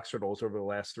with box turtles over the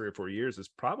last 3 or 4 years is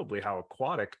probably how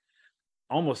aquatic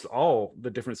almost all the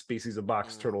different species of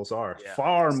box turtles are. Yeah,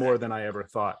 Far more exactly. than I ever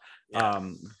thought. Yeah.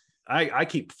 I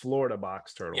keep Florida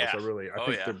box turtles. Yeah. I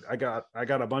think I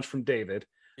got a bunch from David.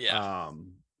 Yeah.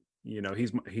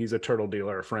 He's a turtle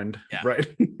dealer, a friend, Yeah. right?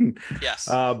 Yes.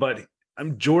 But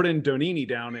I'm Jordan Donini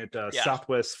down at Yeah.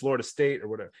 Southwest Florida State or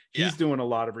whatever. He's Yeah. doing a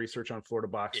lot of research on Florida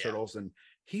box Yeah. turtles, and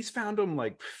he's found them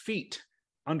like feet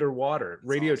underwater,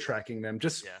 radio awesome. tracking them,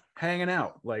 just Yeah. hanging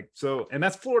out. Like so, and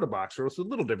that's Florida box turtles, so a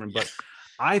little different, Yeah. but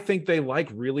I think they like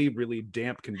really, really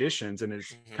damp conditions, and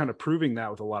it's Mhm. kind of proving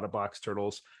that with a lot of box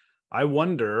turtles. I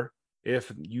wonder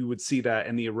if you would see that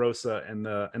in the Erosa and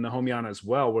the Homiana as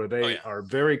well, where they yeah. are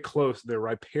very close. They're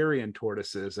riparian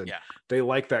tortoises, and Yeah. they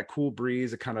like that cool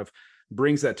breeze. It kind of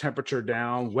brings that temperature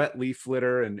down, wet leaf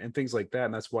litter and things like that.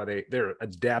 And that's why they're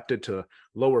adapted to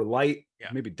lower light,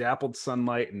 Yeah. maybe dappled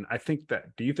sunlight. And I think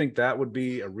that, do you think that would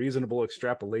be a reasonable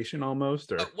extrapolation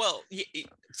almost? Or Well,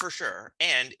 for sure.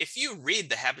 And if you read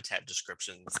the habitat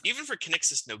descriptions, even for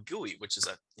Conyxus nogui, which is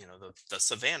the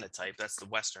savanna type, that's the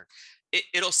western,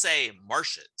 it'll say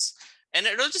marshes, and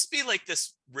it'll just be like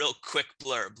this real quick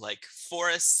blurb, like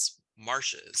forests,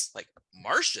 marshes, like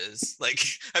marshes. Like,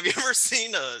 have you ever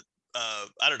seen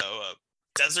I don't know, a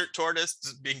desert tortoise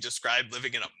being described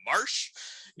living in a marsh?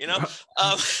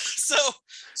 So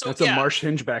that's a yeah, marsh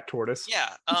hingeback tortoise.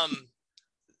 yeah.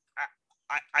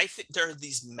 I think there are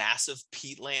these massive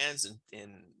peatlands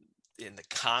in the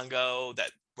Congo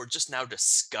that we're just now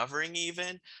discovering.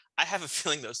 Even I have a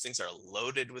feeling those things are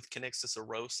loaded with Conyxus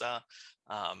erosa.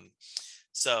 Um,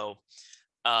 so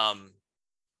um,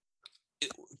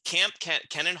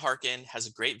 Kenan Harkin has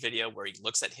a great video where he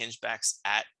looks at hingebacks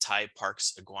at Ty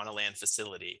Park's Iguanaland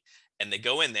facility, and they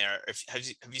go in there. Have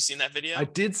you seen that video? I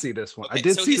did see this one. Okay, I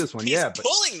did so see this one. He's Yeah,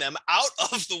 pulling them out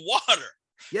of the water.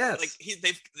 yes, Like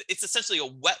it's essentially a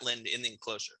wetland in the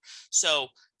enclosure. So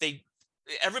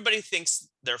everybody thinks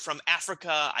they're from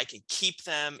Africa. I can keep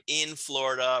them in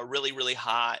Florida, really, really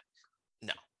hot.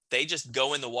 No, they just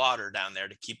go in the water down there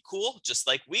to keep cool, just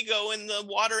like we go in the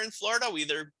water in Florida. We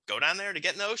either go down there to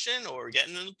get in the ocean or get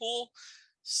in the pool.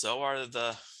 So are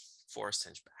the forest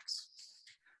hingebacks.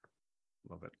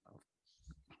 love it.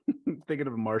 Thinking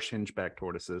of marsh hingeback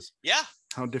tortoises. Yeah.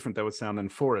 How different that would sound than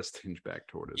forest hingeback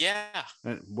tortoise. Yeah.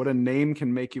 And what a name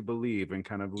can make you believe and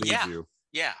kind of lead you.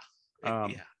 Yeah.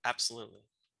 Yeah, absolutely.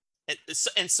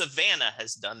 And Savannah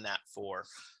has done that for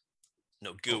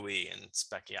Nogui and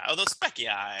Specchii. Although Specchii,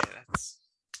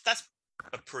 that's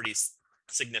a pretty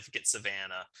significant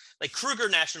savanna. Like Kruger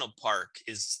National Park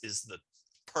is the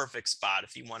perfect spot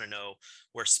if you want to know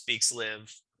where Speaks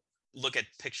live. Look at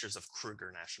pictures of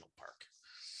Kruger National Park.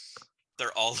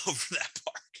 They're all over that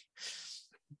park.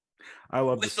 I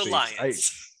love with the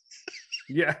lions.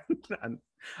 Yeah,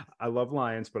 I love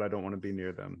lions, but I don't want to be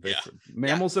near them.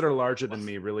 Mammals that are larger than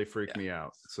me really freak me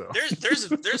out. So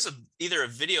there's either a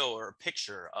video or a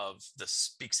picture of the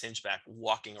Speaks hingeback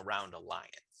walking around a lion.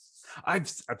 I've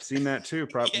seen that too.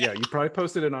 Yeah, you probably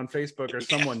posted it on Facebook or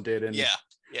someone did. And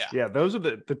yeah, those are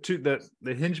the two. The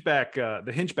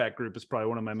hingeback group is probably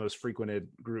one of my most frequented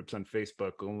groups on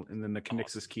Facebook, and then the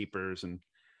Conyxus keepers and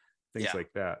things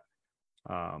like that.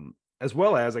 As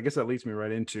well as, I guess that leads me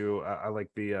right into I like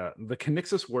the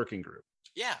Conyxus working group.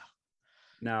 Yeah.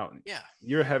 Now,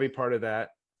 you're a heavy part of that.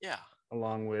 Yeah.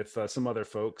 Along with some other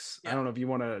folks. I don't know if you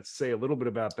want to say a little bit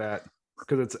about that,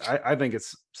 because I think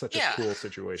it's such a cool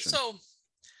situation. So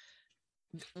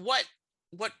what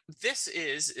this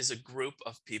is a group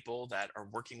of people that are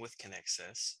working with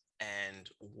Conyxus, and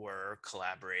we're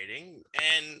collaborating,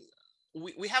 and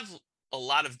we have a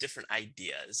lot of different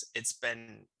ideas. It's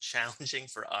been challenging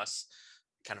for us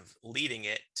kind of leading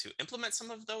it to implement some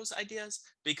of those ideas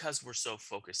because we're so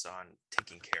focused on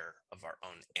taking care of our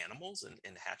own animals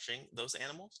and hatching those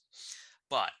animals.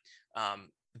 But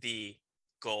the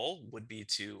goal would be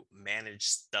to manage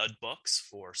stud books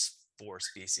for four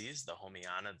species: the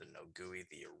Homiana, the Nogui,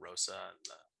 the Erosa, and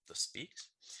the Speaks,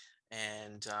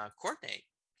 and coordinate,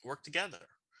 work together.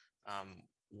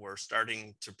 We're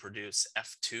starting to produce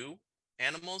F2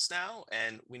 animals now,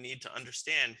 and we need to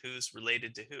understand who's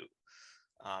related to who.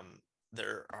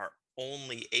 There are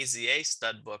only AZA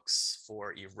stud books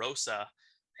for Erosa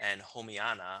and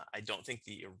Homiana. I don't think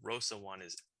the Erosa one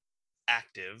is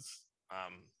active.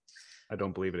 I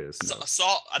don't believe it is. So, No.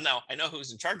 Saul, now I know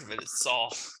who's in charge of it. It's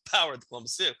Saul Power at the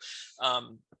Columbus Zoo.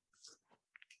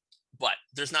 But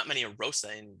there's not many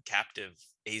Arosa in captive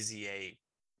AZA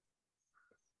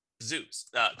zoos.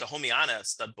 The Homiana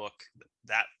stud book,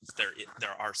 that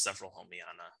there are several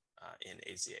Homiana in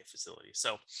AZA facilities.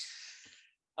 So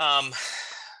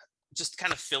just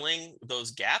kind of filling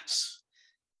those gaps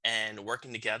and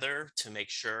working together to make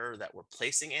sure that we're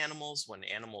placing animals when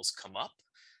animals come up.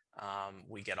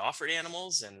 We get offered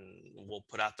animals and we'll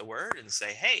put out the word and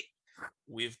say, hey,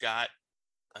 we've got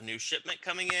a new shipment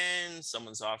coming in.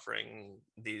 Someone's offering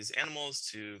these animals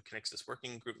to Kinexus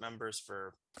working group members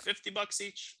for $50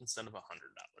 each instead of $100,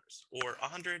 or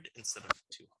 $100 instead of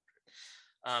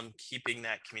 $200. Keeping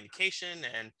that communication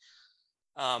and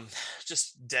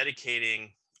just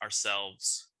dedicating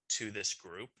ourselves to this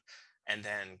group, and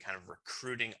then kind of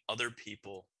recruiting other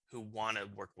people who want to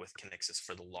work with Kinexus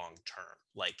for the long term,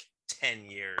 like 10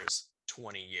 years,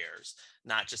 20 years,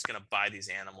 not just going to buy these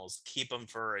animals, keep them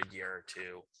for a year or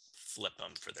two, flip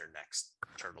them for their next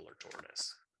turtle or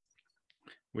tortoise.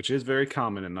 Which is very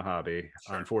common in the hobby,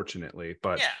 Sure. Unfortunately.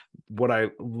 But Yeah. what I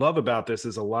love about this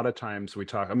is a lot of times we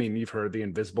talk, I mean, you've heard the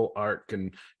invisible arc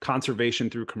and conservation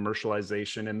through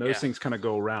commercialization, and those things kind of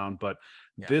go around, but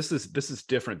this is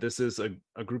different. This is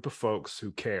a group of folks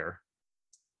who care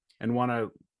and want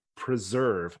to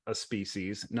preserve a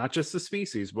species, not just the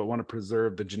species, but want to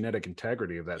preserve the genetic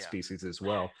integrity of that species as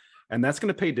well. And that's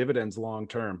going to pay dividends long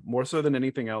term, more so than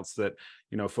anything else that,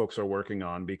 you know, folks are working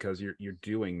on, because you're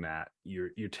doing that.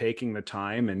 You're taking the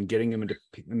time and getting them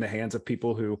in the hands of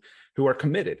people who are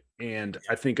committed. And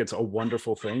I think it's a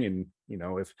wonderful thing. And, you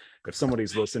know, if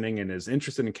somebody's listening and is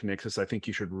interested in Kinexus, I think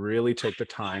you should really take the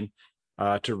time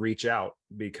to reach out,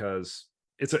 because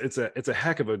it's a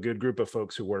heck of a good group of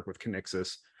folks who work with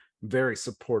Kinexus. Very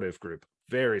supportive group.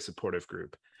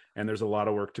 And there's a lot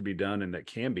of work to be done, and that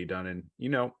can be done. And, you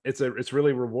know, it's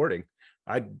really rewarding.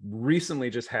 I recently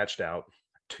just hatched out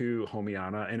 2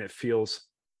 Homiana, and it feels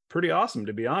pretty awesome,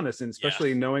 to be honest. And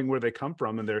especially knowing where they come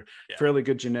from, and they're fairly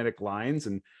good genetic lines.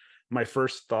 And my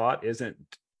first thought isn't,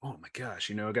 oh my gosh,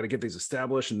 you know, I got to get these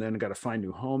established and then I got to find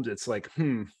new homes. It's like,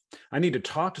 I need to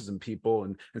talk to some people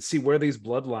and see where these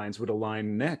bloodlines would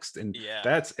align next. And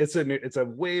it's a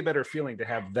way better feeling to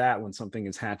have that when something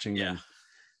is hatching. And,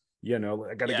 you know,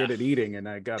 I got to get it eating, and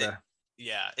I got to.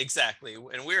 Yeah, exactly.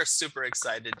 And we're super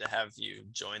excited to have you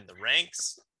join the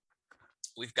ranks.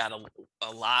 We've got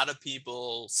a lot of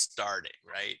people starting,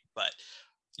 right? But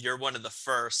you're one of the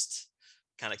first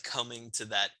kind of coming to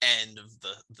that end of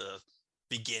the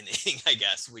beginning, I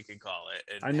guess we could call it.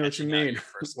 And I know what you mean.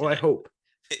 Well, I hope.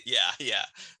 Yeah.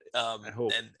 I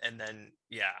hope. And then,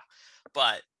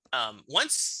 but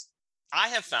once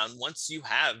you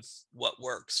have what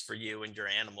works for you and your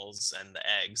animals and the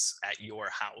eggs at your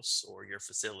house or your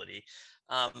facility,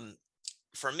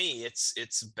 for me,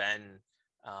 it's been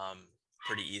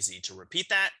pretty easy to repeat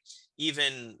that.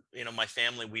 Even, you know, my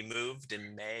family, we moved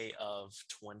in May of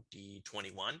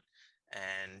 2021,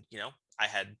 and, you know, I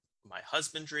had my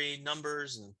husbandry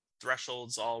numbers and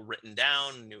thresholds all written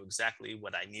down, knew exactly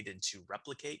what I needed to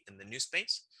replicate in the new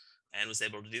space, and was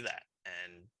able to do that,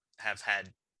 and have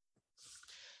had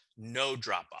no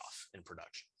drop off in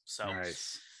production. So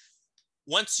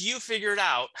once you figure it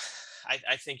out,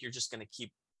 I think you're just going to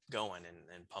keep going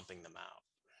and pumping them out.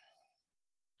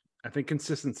 I think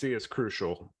consistency is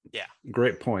crucial. Yeah.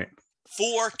 Great point.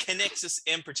 For Kinexus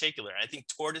in particular. I think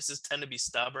tortoises tend to be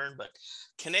stubborn, but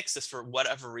Kinexus, for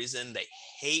whatever reason, they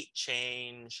hate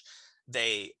change.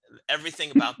 Everything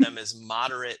about them is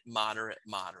moderate. You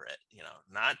know,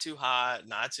 not too hot,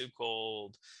 not too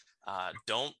cold.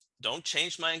 Don't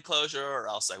change my enclosure, or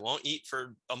else I won't eat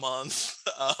for a month.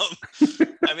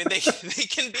 I mean, they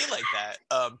can be like that.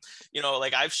 You know,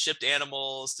 like I've shipped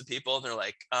animals to people, and they're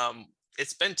like,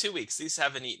 it's been 2 weeks, these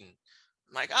haven't eaten.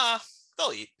 I'm like,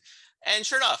 they'll eat. And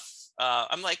sure enough,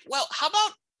 I'm like, well, how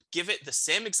about give it the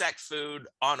same exact food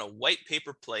on a white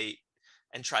paper plate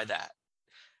and try that?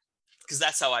 Because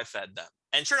that's how I fed them.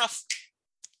 And sure enough,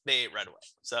 they ate right away.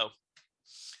 So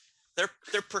they're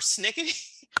persnickety,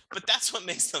 but that's what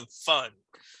makes them fun,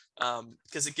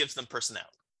 because it gives them personality.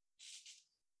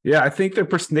 Yeah, I think they're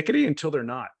persnickety until they're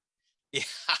not. Yeah.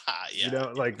 You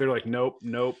know, like they're like, nope.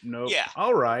 Yeah.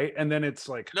 All right. And then it's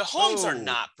like, the homes are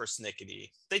not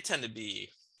persnickety. They tend to be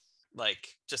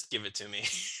like, just give it to me.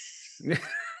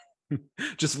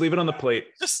 Just leave it on the plate.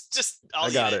 Just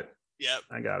I got it. Yep.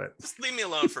 I got it. Just leave me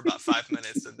alone for about 5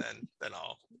 minutes, and then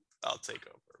I'll take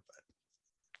over. But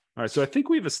all right. So I think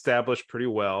we've established pretty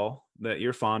well that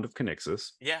you're fond of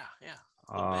Kinexus. Yeah.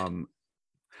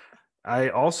 I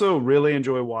also really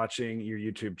enjoy watching your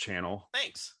YouTube channel.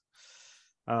 Thanks.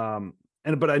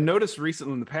 But I noticed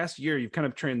recently in the past year, you've kind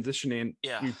of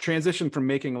Yeah. you've transitioned from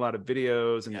making a lot of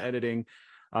videos and Yeah. editing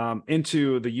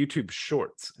into the YouTube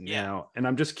shorts Yeah. now. And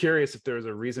I'm just curious if there's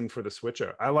a reason for the switch.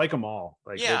 I like them all.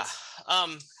 Like Yeah.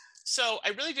 it's, So I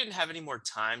really didn't have any more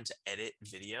time to edit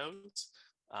videos.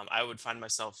 I would find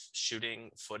myself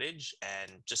shooting footage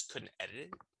and just couldn't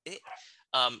edit it,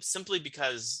 simply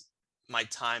because my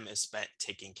time is spent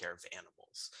taking care of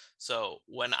animals. So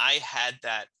when I had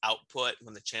that output,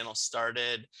 when the channel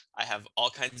started, I have all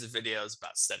kinds of videos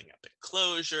about setting up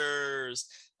enclosures,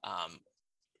 um,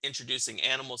 introducing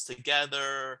animals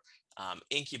together,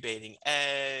 incubating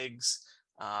eggs,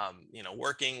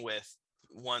 working with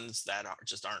ones that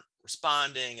just aren't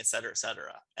responding, et cetera, et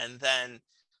cetera. And then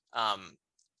um,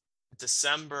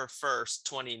 December 1st,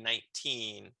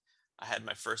 2019, I had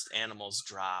my first animals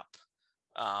drop.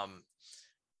 Um,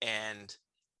 and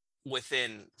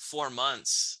within 4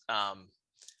 months,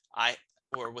 I,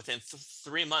 or within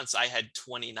 3 months, I had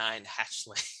 29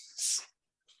 hatchlings.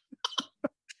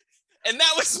 And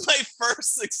that was my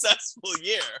first successful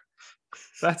year.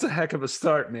 that's a heck of a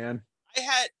start, man.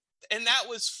 And that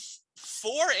was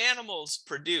four animals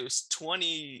produced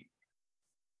 28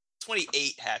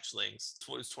 hatchlings. It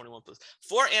was 21 plus.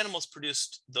 Four animals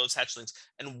produced those hatchlings,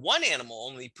 and one animal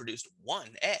only produced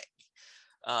one egg.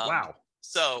 Wow.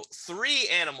 So three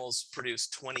animals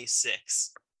produced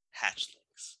 26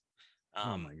 hatchlings.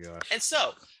 Oh my gosh. And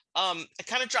so I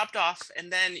kind of dropped off,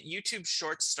 and then YouTube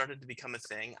Shorts started to become a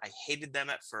thing. I hated them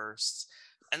at first,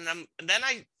 and then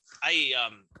I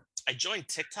joined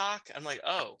TikTok. I'm like,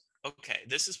 oh, okay,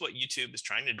 this is what YouTube is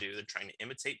trying to do. They're trying to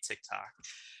imitate TikTok.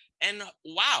 And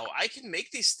wow, I can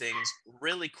make these things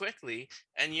really quickly.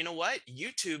 And you know what?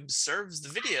 YouTube serves the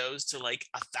videos to like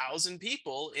 1,000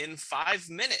 people in 5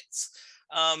 minutes.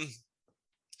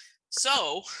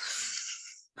 So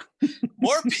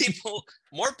more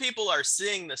people are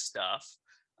seeing this stuff.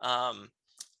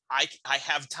 I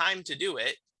have time to do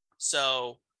it.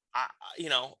 So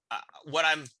what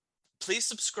I'm please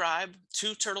subscribe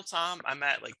to Turtle Tom. I'm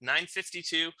at like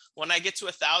 952. When I get to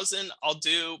 1,000, I'll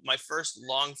do my first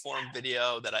long form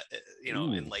video that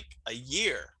in like a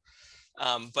year.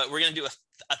 But we're gonna do a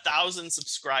 1,000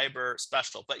 subscriber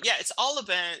special. But yeah,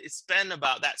 it's been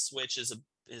about that switch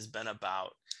has been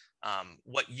about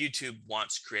what YouTube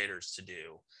wants creators to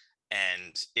do.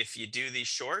 And if you do these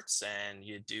shorts and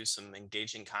you do some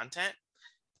engaging content,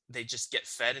 they just get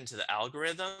fed into the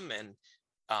algorithm, and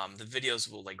the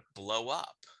videos will like blow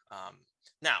up.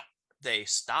 Now they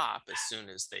stop as soon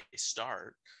as they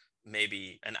start.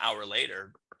 Maybe an hour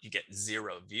later, you get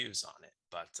 0 views on it.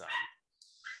 But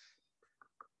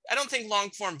I don't think long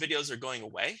form videos are going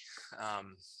away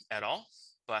at all.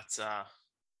 But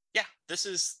yeah, this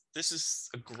is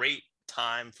a great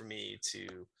time for me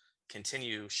to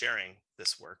continue sharing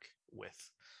this work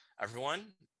with everyone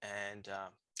and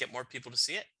get more people to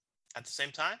see it at the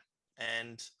same time.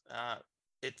 And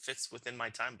it fits within my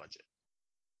time budget.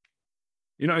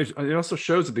 You know, it also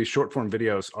shows that these short form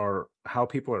videos are how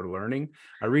people are learning.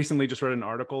 I recently just read an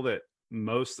article that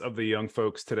most of the young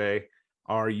folks today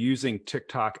are using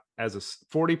TikTok as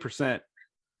 40%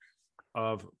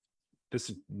 of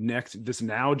this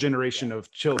now generation of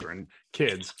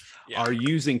kids are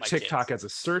using TikTok as a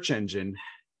search engine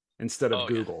instead of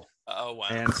Google. Oh wow.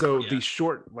 And so these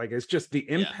short, like, it's just the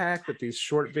impact that these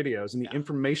short videos and the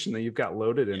information that you've got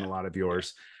loaded in a lot of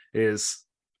yours is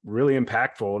really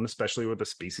impactful. And especially with a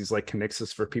species like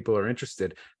Conyxus, for people who are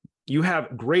interested. You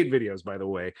have great videos, by the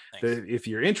way. If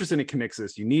you're interested in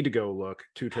Conyxus, you need to go look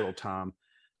to Turtle Tom.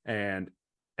 And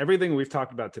everything we've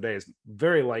talked about today is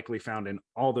very likely found in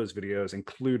all those videos,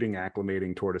 including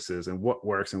acclimating tortoises and what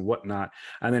works and what not.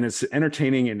 And then it's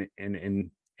entertaining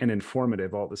and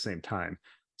informative all at the same time.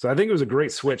 So I think it was a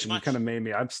great switch, and you kind of made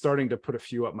me. I'm starting to put a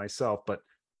few up myself, but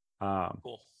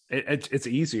cool. It's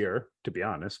easier, to be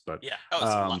honest. But yeah,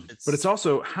 but it's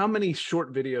also, how many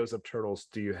short videos of turtles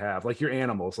do you have? Like your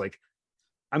animals, like,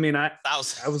 I mean, I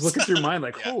was looking through mine,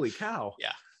 like, holy cow.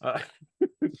 Yeah.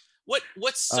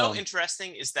 What's so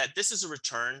interesting is that this is a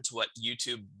return to what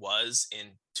YouTube was in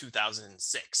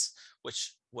 2006,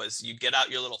 which was you get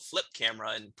out your little flip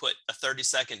camera and put a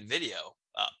 30-second video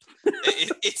up.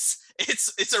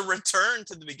 It's a return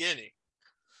to the beginning,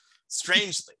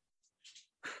 strangely.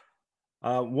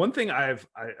 One thing I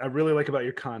really like about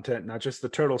your content, not just the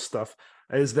turtle stuff,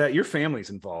 is that your family's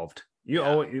involved. You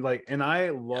always and I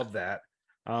love that.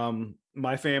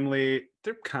 My family,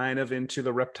 they're kind of into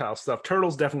the reptile stuff.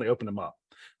 Turtles definitely open them up.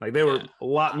 Like they were Yeah. a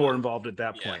lot more involved at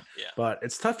that Yeah. point. Yeah. But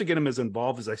it's tough to get them as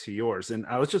involved as I see yours. And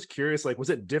I was just curious, like, was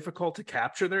it difficult to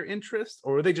capture their interest,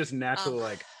 or were they just Um, naturally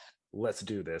like, let's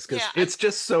do this? yeah. Because it's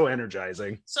just so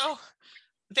energizing. So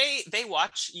they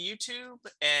watch YouTube,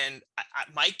 and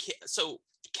my kid. So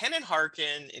Kenan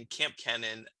Harkin and Camp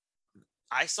Kenan,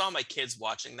 I saw my kids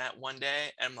watching that one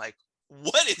day, and I'm like,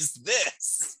 what is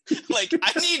this? Like,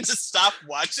 I need to stop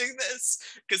watching this,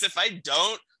 because if I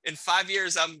don't, in 5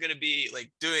 years, I'm gonna be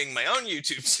like doing my own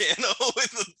YouTube channel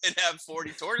and have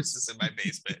 40 tortoises in my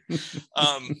basement.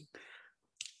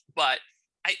 But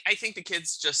I think the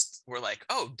kids just were like,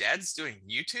 oh, dad's doing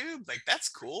YouTube, like that's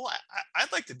cool.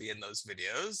 I'd like to be in those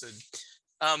videos. And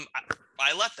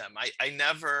I let them. I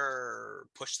never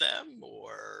push them,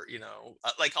 or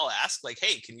like I'll ask, like,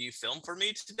 hey, can you film for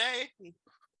me today?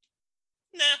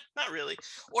 Nah, not really.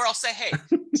 Or I'll say, hey,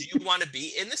 do you want to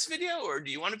be in this video, or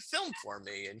do you want to film for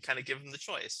me, and kind of give them the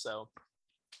choice. So,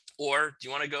 or do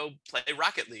you want to go play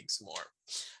Rocket League some more?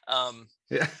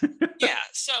 Yeah. Yeah.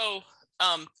 So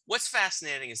what's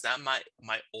fascinating is that my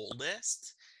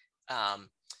oldest,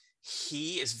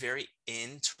 he is very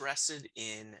interested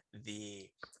in the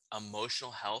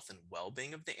emotional health and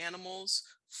well-being of the animals,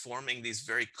 forming these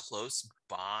very close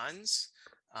bonds.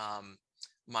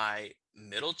 My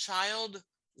middle child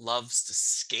loves to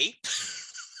scape,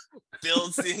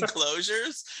 builds the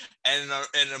enclosures, and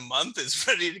in a month is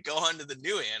ready to go on to the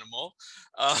new animal.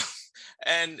 Uh,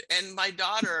 and my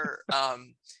daughter,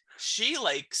 she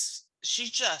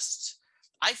just,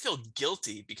 I feel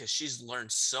guilty because she's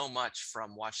learned so much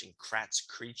from watching Kratz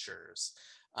Creatures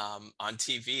on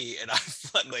TV, and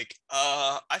I'm like,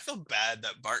 I feel bad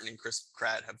that Barton and Chris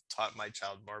Pratt have taught my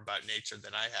child more about nature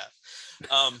than I have.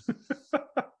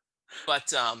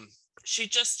 But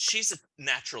she's a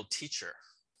natural teacher,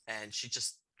 and she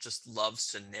just loves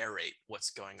to narrate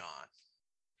what's going on.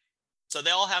 So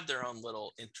they all have their own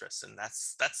little interests, and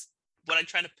that's what I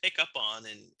try to pick up on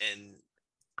and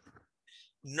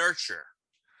nurture.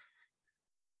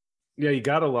 Yeah, you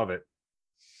gotta love it.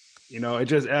 I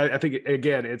think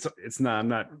again, it's not, I'm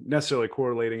not necessarily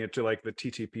correlating it to like the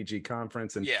TTPG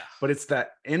conference, but it's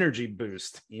that energy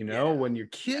boost, when your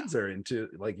kids are into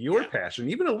like your passion,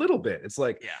 even a little bit, it's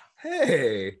like,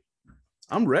 hey,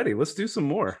 I'm ready. Let's do some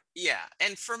more. Yeah.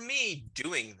 And for me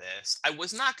doing this, I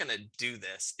was not going to do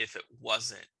this if it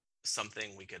wasn't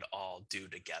something we could all do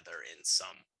together in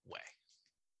some way.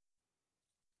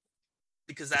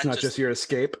 Because that's not just your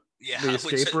escape. Yeah, the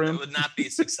escape room would not be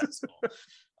successful.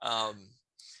 And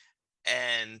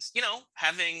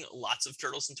having lots of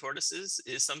turtles and tortoises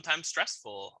is sometimes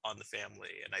stressful on the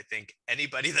family. And I think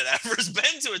anybody that ever has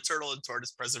been to a turtle and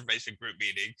tortoise preservation group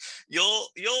meeting, you'll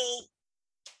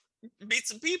meet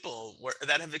some people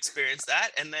that have experienced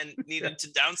that and then needed to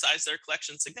downsize their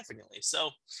collection significantly.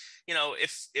 So,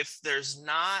 if there's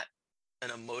not an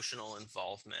emotional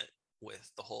involvement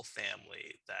with the whole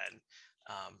family, then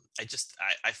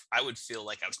I would feel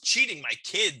like I was cheating my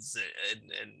kids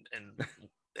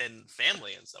and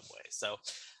family in some way. So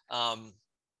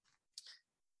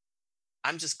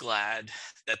I'm just glad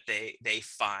that they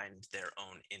find their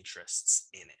own interests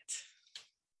in it.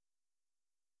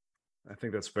 I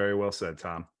think that's very well said,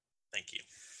 Tom. Thank you.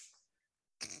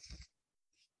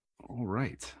 All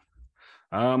right.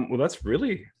 Well, that's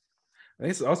really,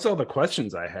 that's all the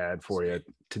questions I had for you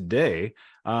today.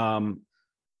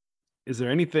 Is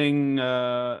there anything, do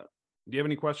you have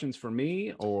any questions for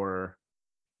me, or?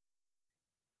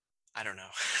 I don't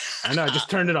know. I know, I just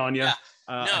turned it on you.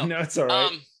 Yeah. No, it's all right.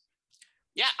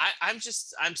 Yeah, I'm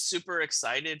super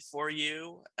excited for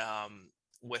you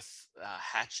with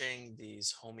hatching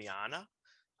these Homiana.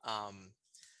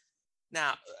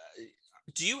 Now,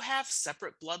 do you have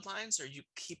separate bloodlines? Or are you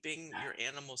keeping your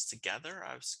animals together?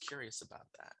 I was curious about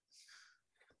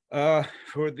that.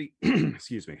 For the,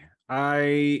 excuse me,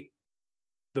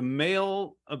 the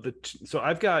male of so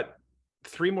I've got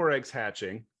 3 more eggs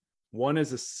hatching. One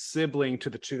is a sibling to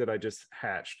the 2 that I just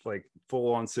hatched, like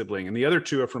full on sibling, and the other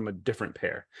 2 are from a different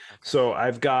pair. Okay. So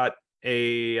I've got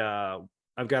a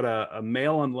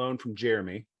male on loan from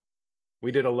Jeremy.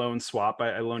 We did a loan swap.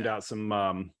 I loaned out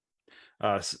some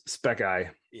spec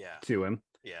eye to him.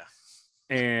 Yeah.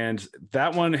 And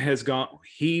that one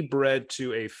he bred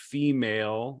to a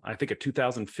female, I think a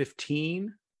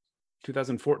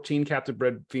 2014 captive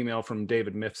bred female from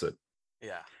David Mifsud.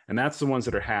 Yeah. And that's the ones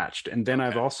that are hatched. And then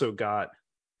I've also got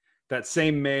that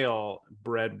same male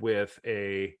bred with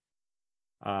a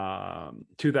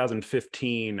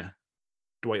 2015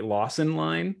 Dwight Lawson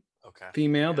line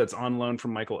female that's on loan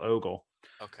from Michael Ogle.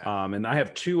 Okay. And I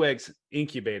have 2 eggs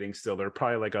incubating still. They're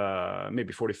probably like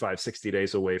maybe 45, 60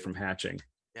 days away from hatching.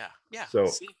 Yeah. So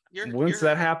See, once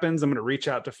that happens, I'm going to reach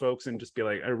out to folks and just be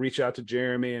like, I reach out to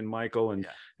Jeremy and Michael and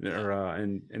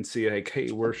and see like, hey,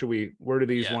 where do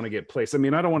these want to get placed? I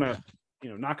mean, I don't want to,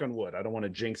 knock on wood. I don't want to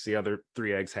jinx the other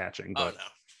 3 eggs hatching. But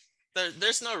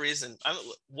there's no reason.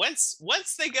 Once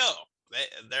they go,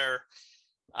 they're.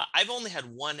 I've only had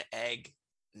 1 egg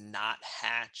not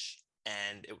hatch,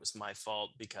 and it was my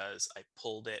fault because I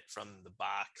pulled it from the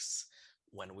box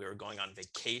when we were going on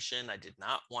vacation. I did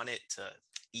not want it to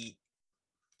eat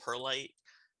perlite,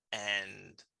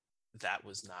 and that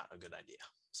was not a good idea.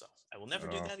 So I will never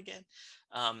do that again.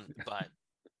 But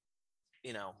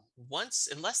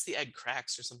unless the egg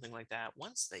cracks or something like that,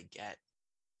 once they get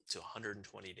to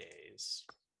 120 days,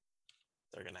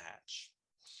 they're gonna hatch.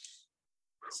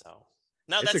 So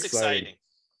now that's exciting.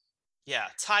 Yeah,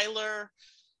 Tyler.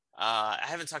 I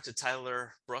haven't talked to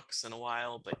Tyler Brooks in a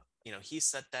while, but he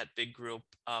set that big group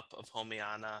up of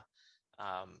Homiana.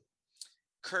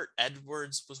 Kurt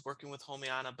Edwards was working with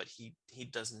Homiana, but he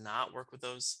does not work with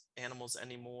those animals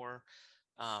anymore.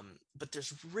 But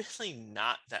there's really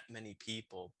not that many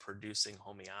people producing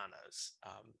Homianas,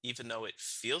 even though it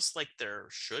feels like there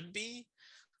should be,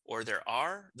 or there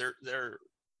are.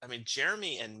 I mean,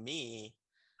 Jeremy and me,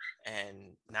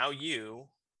 and now you,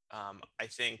 I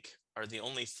think, are the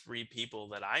only 3 people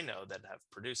that I know that have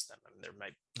produced them. I mean, there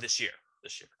might this year,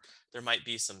 there might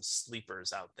be some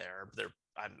sleepers out there.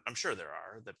 I'm sure there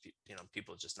are that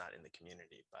people just not in the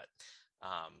community. But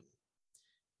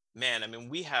man, I mean,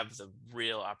 we have the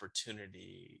real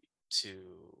opportunity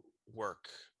to work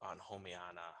on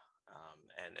Homiana,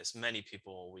 and as many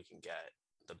people we can get,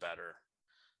 the better,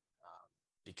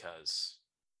 because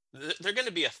they're going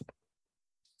to be a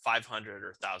 $500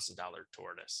 or $1,000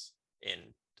 tortoise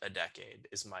in a decade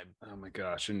is my. Oh my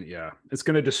gosh. And it's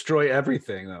going to destroy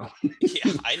everything though.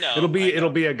 Yeah, I know. It'll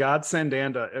be a godsend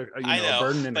and a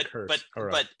burden and a curse.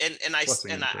 But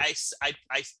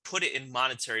I put it in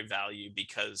monetary value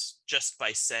because just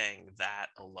by saying that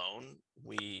alone,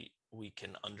 we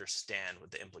can understand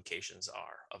what the implications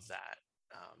are of that.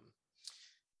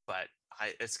 But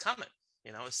it's coming,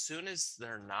 as soon as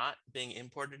they're not being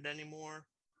imported anymore,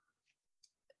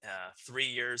 3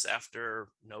 years after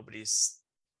nobody's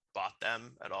bought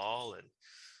them at all, and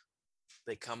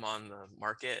they come on the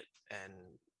market, and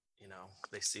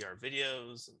they see our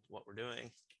videos and what we're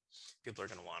doing, people are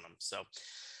going to want them. So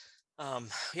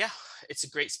it's a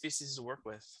great species to work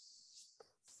with.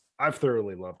 I've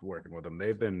thoroughly loved working with them.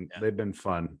 They've been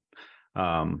fun,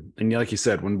 and like you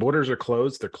said, when borders are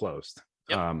closed, they're closed.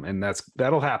 Yep. And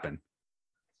that'll happen.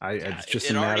 It's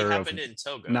just a matter of in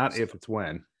Togo, not if, it's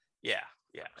when. Yeah,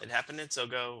 it happened in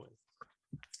Togo.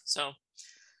 So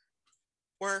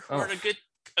we're at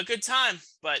a good time.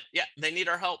 But they need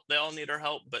our help. They all need our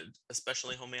help, but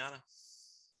especially Homiana.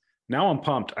 Now I'm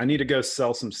pumped. I need to go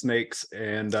sell some snakes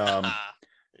and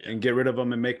and get rid of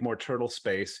them and make more turtle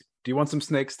space. Do you want some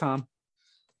snakes, Tom?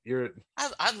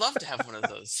 I'd love to have one of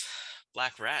those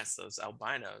black rats, those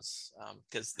albinos,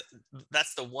 because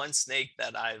that's the one snake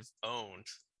that I've owned,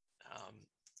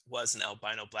 was an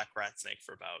albino black rat snake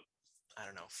for about, I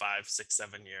don't know, 5, 6,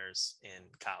 7 years in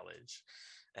college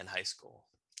and high school.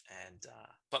 And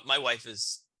but my wife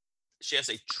she has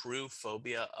a true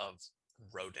phobia of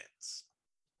rodents.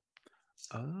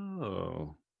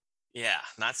 Oh. Yeah,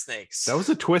 not snakes. That was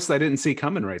a twist I didn't see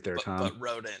coming right there, Tom. But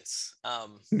rodents.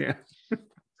 Yeah.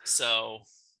 So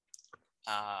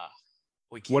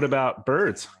what about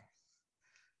birds?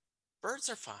 Birds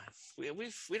are fine.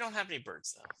 We don't have any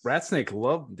birds though. Rat snake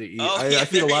love to eat. I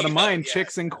feed a lot of mine,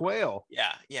 chicks and quail.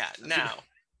 Yeah. Now,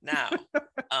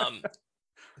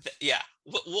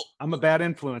 I'm a bad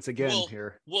influence again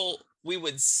here. Well, we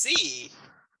would see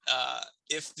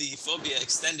if the phobia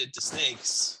extended to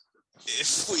snakes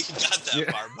if we got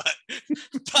that far,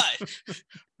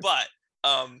 but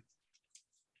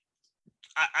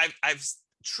I've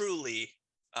truly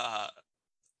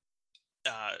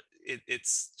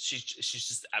she's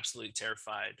just absolutely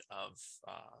terrified of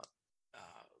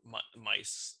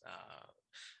mice.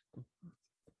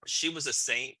 She was a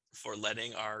saint for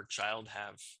letting our child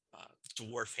have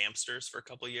dwarf hamsters for a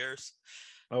couple of years.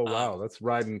 Oh wow, that's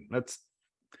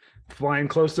flying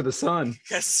close to the sun.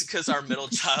 Because our middle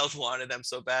child wanted them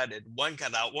so bad, and one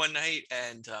got out one night,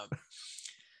 and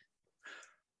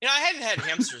I hadn't had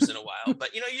hamsters in a while,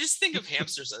 but you just think of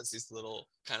hamsters as these little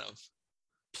kind of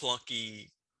plunky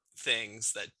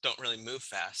things that don't really move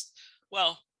fast.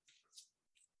 Well,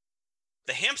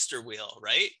 the hamster wheel,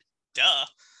 right? Duh.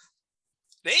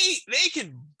 They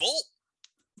can bolt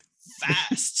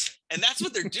fast, and that's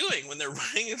what they're doing when they're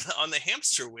running on the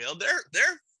hamster wheel.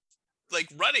 They're like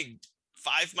running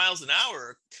 5 miles an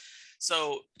hour.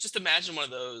 So just imagine one of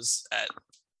those at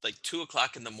like 2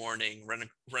 o'clock in the morning,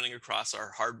 running across our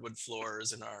hardwood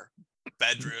floors in our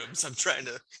bedrooms. I'm trying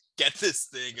to get this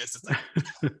thing as it's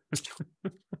like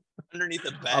underneath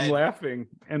the I'm bed, laughing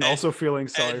and and also feeling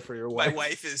sorry and for your my wife.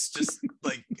 wife is just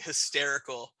like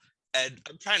hysterical, and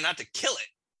I'm trying not to kill it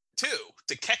too,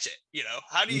 to catch it.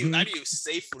 How do you Mhm.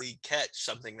 safely catch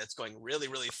something that's going really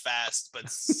really fast but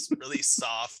really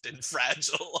soft and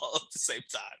fragile all at the same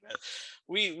time?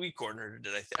 We cornered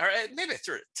it, I think, or maybe I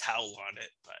threw a towel on it,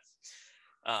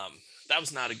 but that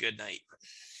was not a good night.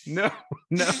 No,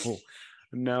 no,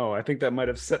 no. I think that might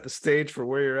have set the stage for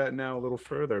where you're at now a little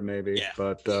further, maybe. Yeah.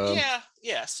 But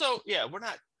Yeah. So yeah, we're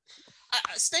not.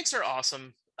 Snakes are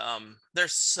awesome. They're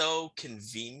so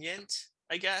convenient,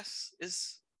 I guess,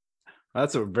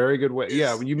 that's a very good way.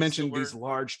 Yeah, when you is the mentioned word. these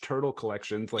large turtle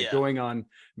collections, like Yeah. going on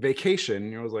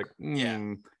vacation, I was like, Yeah.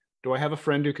 do I have a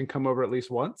friend who can come over at least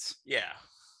once? Yeah.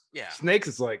 Yeah. Snakes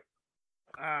is like,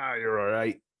 you're all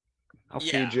right. I'll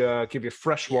Yeah. feed you, give you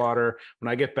fresh Yeah. water.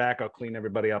 When I get back, I'll clean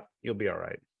everybody up. You'll be all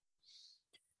right.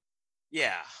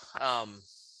 Yeah. Um,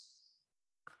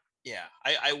 yeah.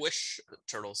 I wish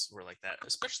turtles were like that,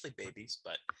 especially babies,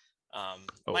 but my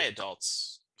Oh,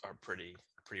 adults are pretty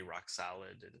rock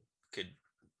solid and could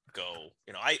go.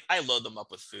 I load them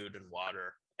up with food and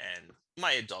water, and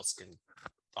my adults can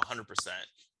 100%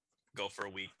 go for a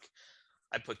week.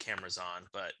 I put cameras on,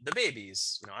 but the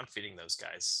babies, I'm feeding those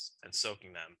guys and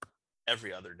soaking them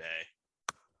every other day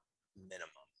minimum.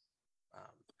 Um,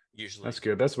 that's Usually,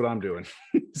 good. That's what I'm doing.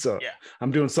 So yeah.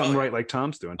 I'm doing Oh something yeah. right like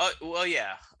Tom's doing. Oh well,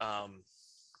 yeah.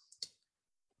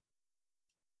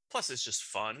 Plus, it's just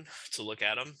fun to look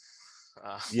at them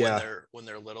when Yeah,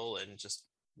 they're little, and just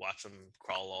watch them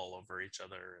crawl all over each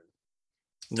other,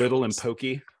 and their little and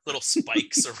pokey. little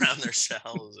spikes around their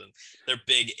shells, and their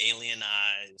big alien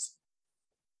eyes.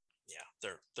 Yeah,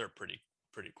 they're pretty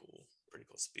cool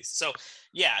species. So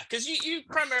yeah, because you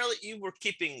primarily you were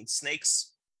keeping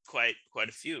snakes quite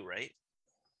a few, right?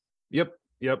 Yep,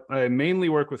 yep. I mainly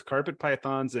work with carpet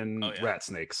pythons Oh and yeah. rat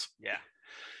snakes Yeah.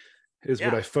 is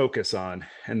what Yeah. I focus on.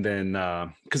 And then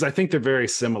because I think they're very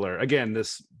similar. Again,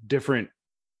 this different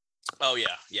Oh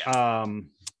yeah. Yeah.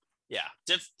 um Yeah.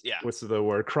 Yeah. what's the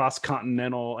word?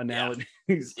 Cross-continental Yeah.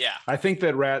 analogies. Yeah. I think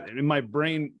that in my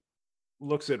brain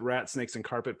looks at rat snakes and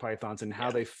carpet pythons and how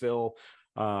Yeah. they fill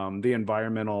the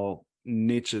environmental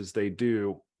niches they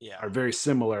do Yeah. are very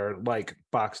similar, like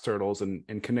box turtles and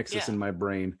Connexus Yeah. in my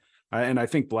brain. And I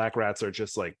think black rats are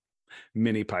just like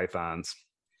mini pythons.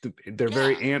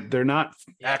 They're Yeah. they're not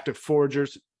Yeah. active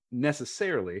foragers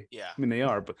necessarily. Yeah. I mean, they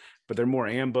are, but they're more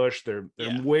ambush. They're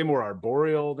Yeah. way more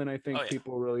arboreal than I Oh think yeah.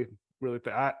 people really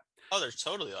Oh, they're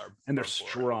totally are and they're arboreal.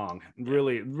 strong. Yeah.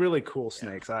 Really cool Yeah.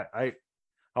 snakes.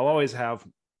 I'll always have a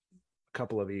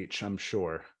couple of each, I'm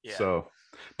sure. Yeah. So,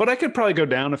 but I could probably go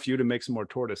down a few to make some more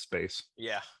tortoise space.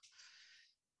 Yeah.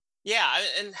 Yeah.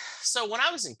 And so when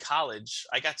I was in college,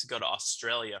 I got to go to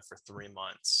Australia for 3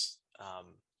 months.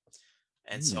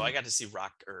 And so I Mm. got to see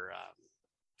rock or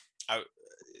I,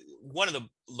 one of the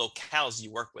locales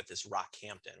you work with is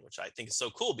Rockhampton, which I think is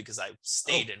so cool because I Oh,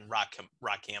 stayed in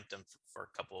Rockhampton for a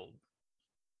couple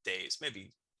days,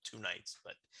 maybe 2 nights.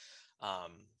 But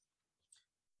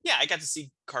yeah, I got to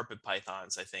see carpet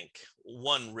pythons. I think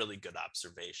one really good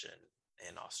observation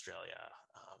in Australia.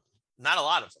 Not a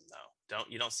lot of them though.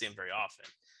 You don't see them very often.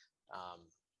 Um,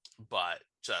 but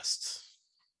just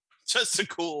a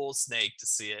cool snake to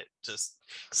see it just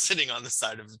sitting on the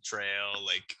side of the trail,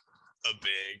 like a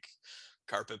big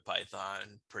carpet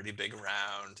python, pretty big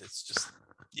around. It's just,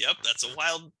 yep, that's a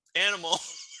wild animal.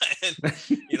 And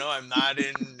I'm not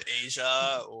in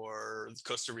Asia or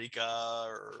Costa Rica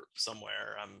or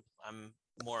somewhere. I'm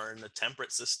more in the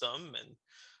temperate system,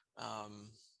 and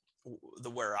the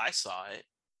where I saw it,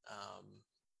 um,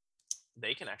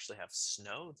 they can actually have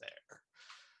snow there.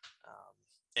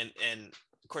 And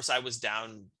of course, I was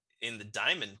down in the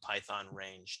diamond python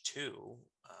range too,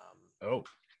 oh,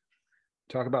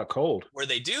 talk about cold. where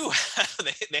they do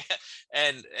they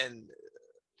and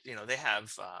they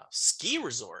have ski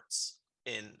resorts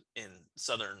in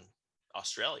southern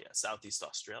Australia, Southeast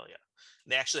Australia.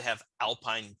 They actually have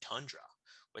alpine tundra,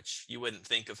 which you wouldn't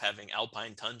think of having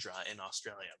alpine tundra in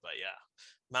Australia, but yeah,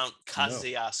 Mount No.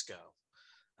 Kosciuszko,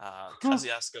 Huh.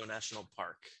 Kosciuszko National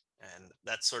Park, and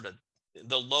that's sort of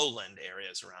the lowland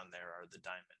areas around there are the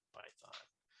diamond python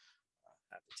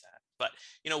habitat. But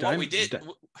what we did,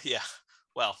 yeah.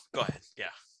 Well, go ahead. Yeah,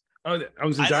 Oh, I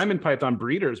was in I don't. diamond python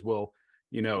breeders will,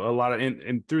 a lot of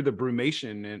and through the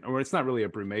brumation or it's not really a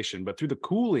brumation, but through the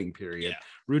cooling period,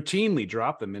 Yeah. routinely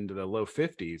drop them into the low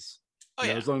 50s. Oh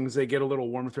yeah. As long as they get a little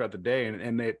warmer throughout the day,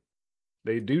 and they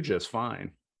they do just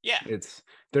fine. Yeah.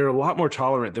 They're a lot more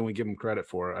tolerant than we give them credit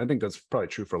for. I think that's probably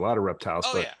true for a lot of reptiles,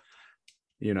 Oh but yeah.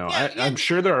 Yeah. Yeah. I'm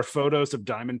sure there are photos of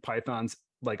diamond pythons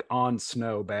like on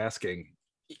snow basking.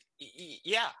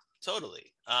 Yeah.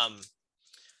 Totally.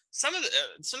 Some of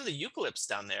the eucalypts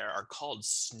down there are called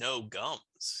snow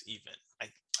gums. Even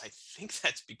I think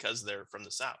that's because they're from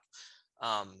the south.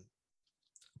 Um,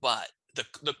 but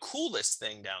the coolest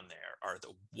thing down there are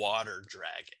the water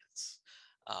dragons.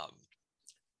 Um,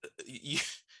 you,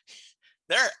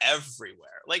 they're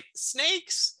everywhere. Like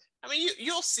snakes. I mean,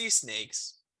 you'll see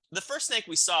snakes. The first snake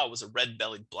we saw was a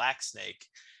red-bellied black snake,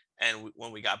 and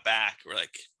when we got back, we're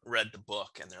like read the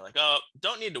book, and they're like, "Oh,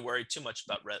 don't need to worry too much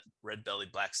about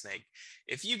red-bellied black snake.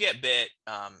 If you get bit,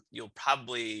 you'll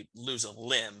probably lose a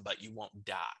limb, but you won't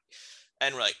die."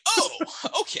 And we're like, "Oh,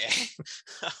 okay."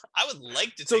 I would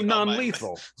like to So take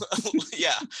non-lethal.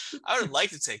 yeah, I would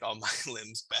like to take all my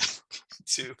limbs back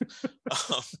to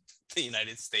um, the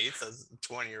United States as a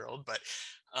 20-year-old, but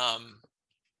um,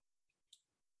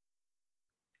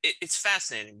 it's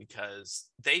fascinating because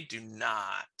they do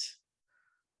not.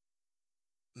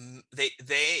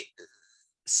 They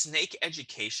snake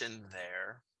education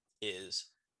there is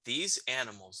these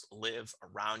animals live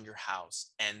around your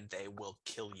house and they will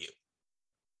kill you.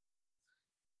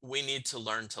 We need to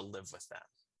learn to live with them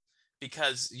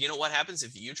because you know what happens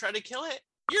if you try to kill it?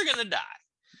 You're gonna die.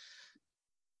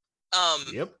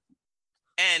 Yep.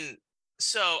 And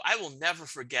so I will never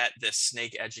forget this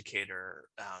snake educator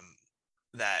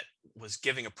that was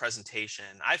giving a presentation.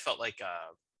 I felt like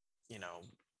a,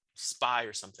 spy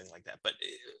or something like that. But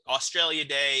Australia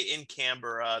Day in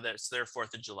Canberra, that's their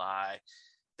 4th of July.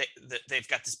 They've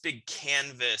got this big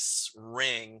canvas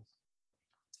ring,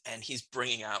 and he's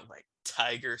bringing out like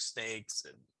tiger snakes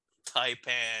and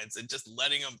taipans and just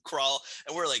letting them crawl.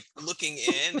 And we're like looking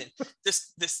in, and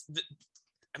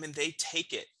I mean, they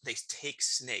take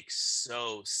snakes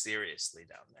so seriously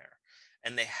down there,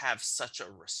 and they have such a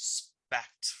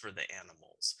respect for the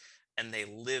animals, and they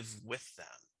live with them.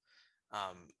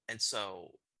 And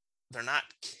so they're not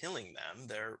killing them;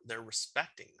 they're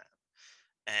respecting them,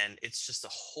 and it's just a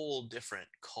whole different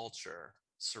culture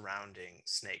surrounding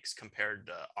snakes compared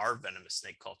to our venomous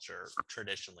snake culture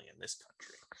traditionally in this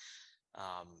country.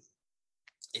 Um,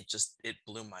 it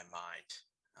blew my mind,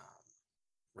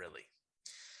 really.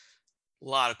 A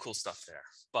lot of cool stuff there,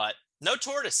 but no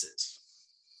tortoises.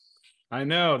 I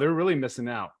know they're really missing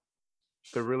out.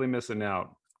 They're really missing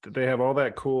out. They have all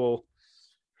that cool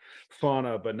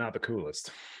fauna, but not the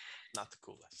coolest. Not the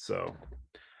coolest. So,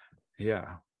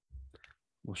 yeah.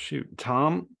 Well, shoot,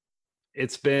 Tom,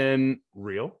 it's been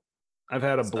real. I've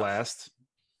had a blast.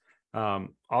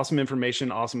 Awesome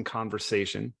information, awesome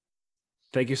conversation.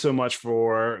 Thank you so much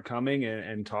for coming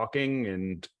and talking.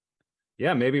 And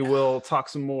yeah, maybe we'll talk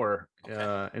some more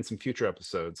in some future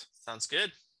episodes. Sounds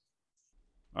good.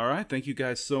 All right. Thank you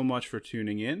guys so much for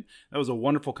tuning in. That was a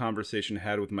wonderful conversation I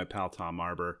had with my pal, Tom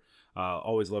Arbour.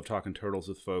 Always love talking turtles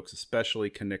with folks, especially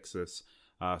Conyxus.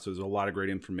 So there's a lot of great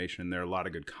information in there, a lot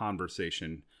of good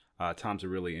conversation. Tom's a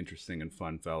really interesting and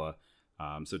fun fella.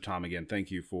 So Tom, again,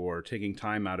 thank you for taking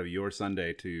time out of your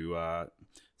Sunday to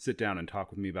sit down and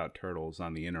talk with me about turtles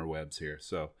on the interwebs here.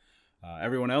 So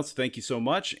everyone else, thank you so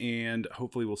much. And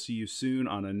hopefully we'll see you soon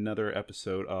on another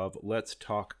episode of Let's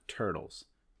Talk Turtles.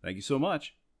 Thank you so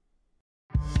much.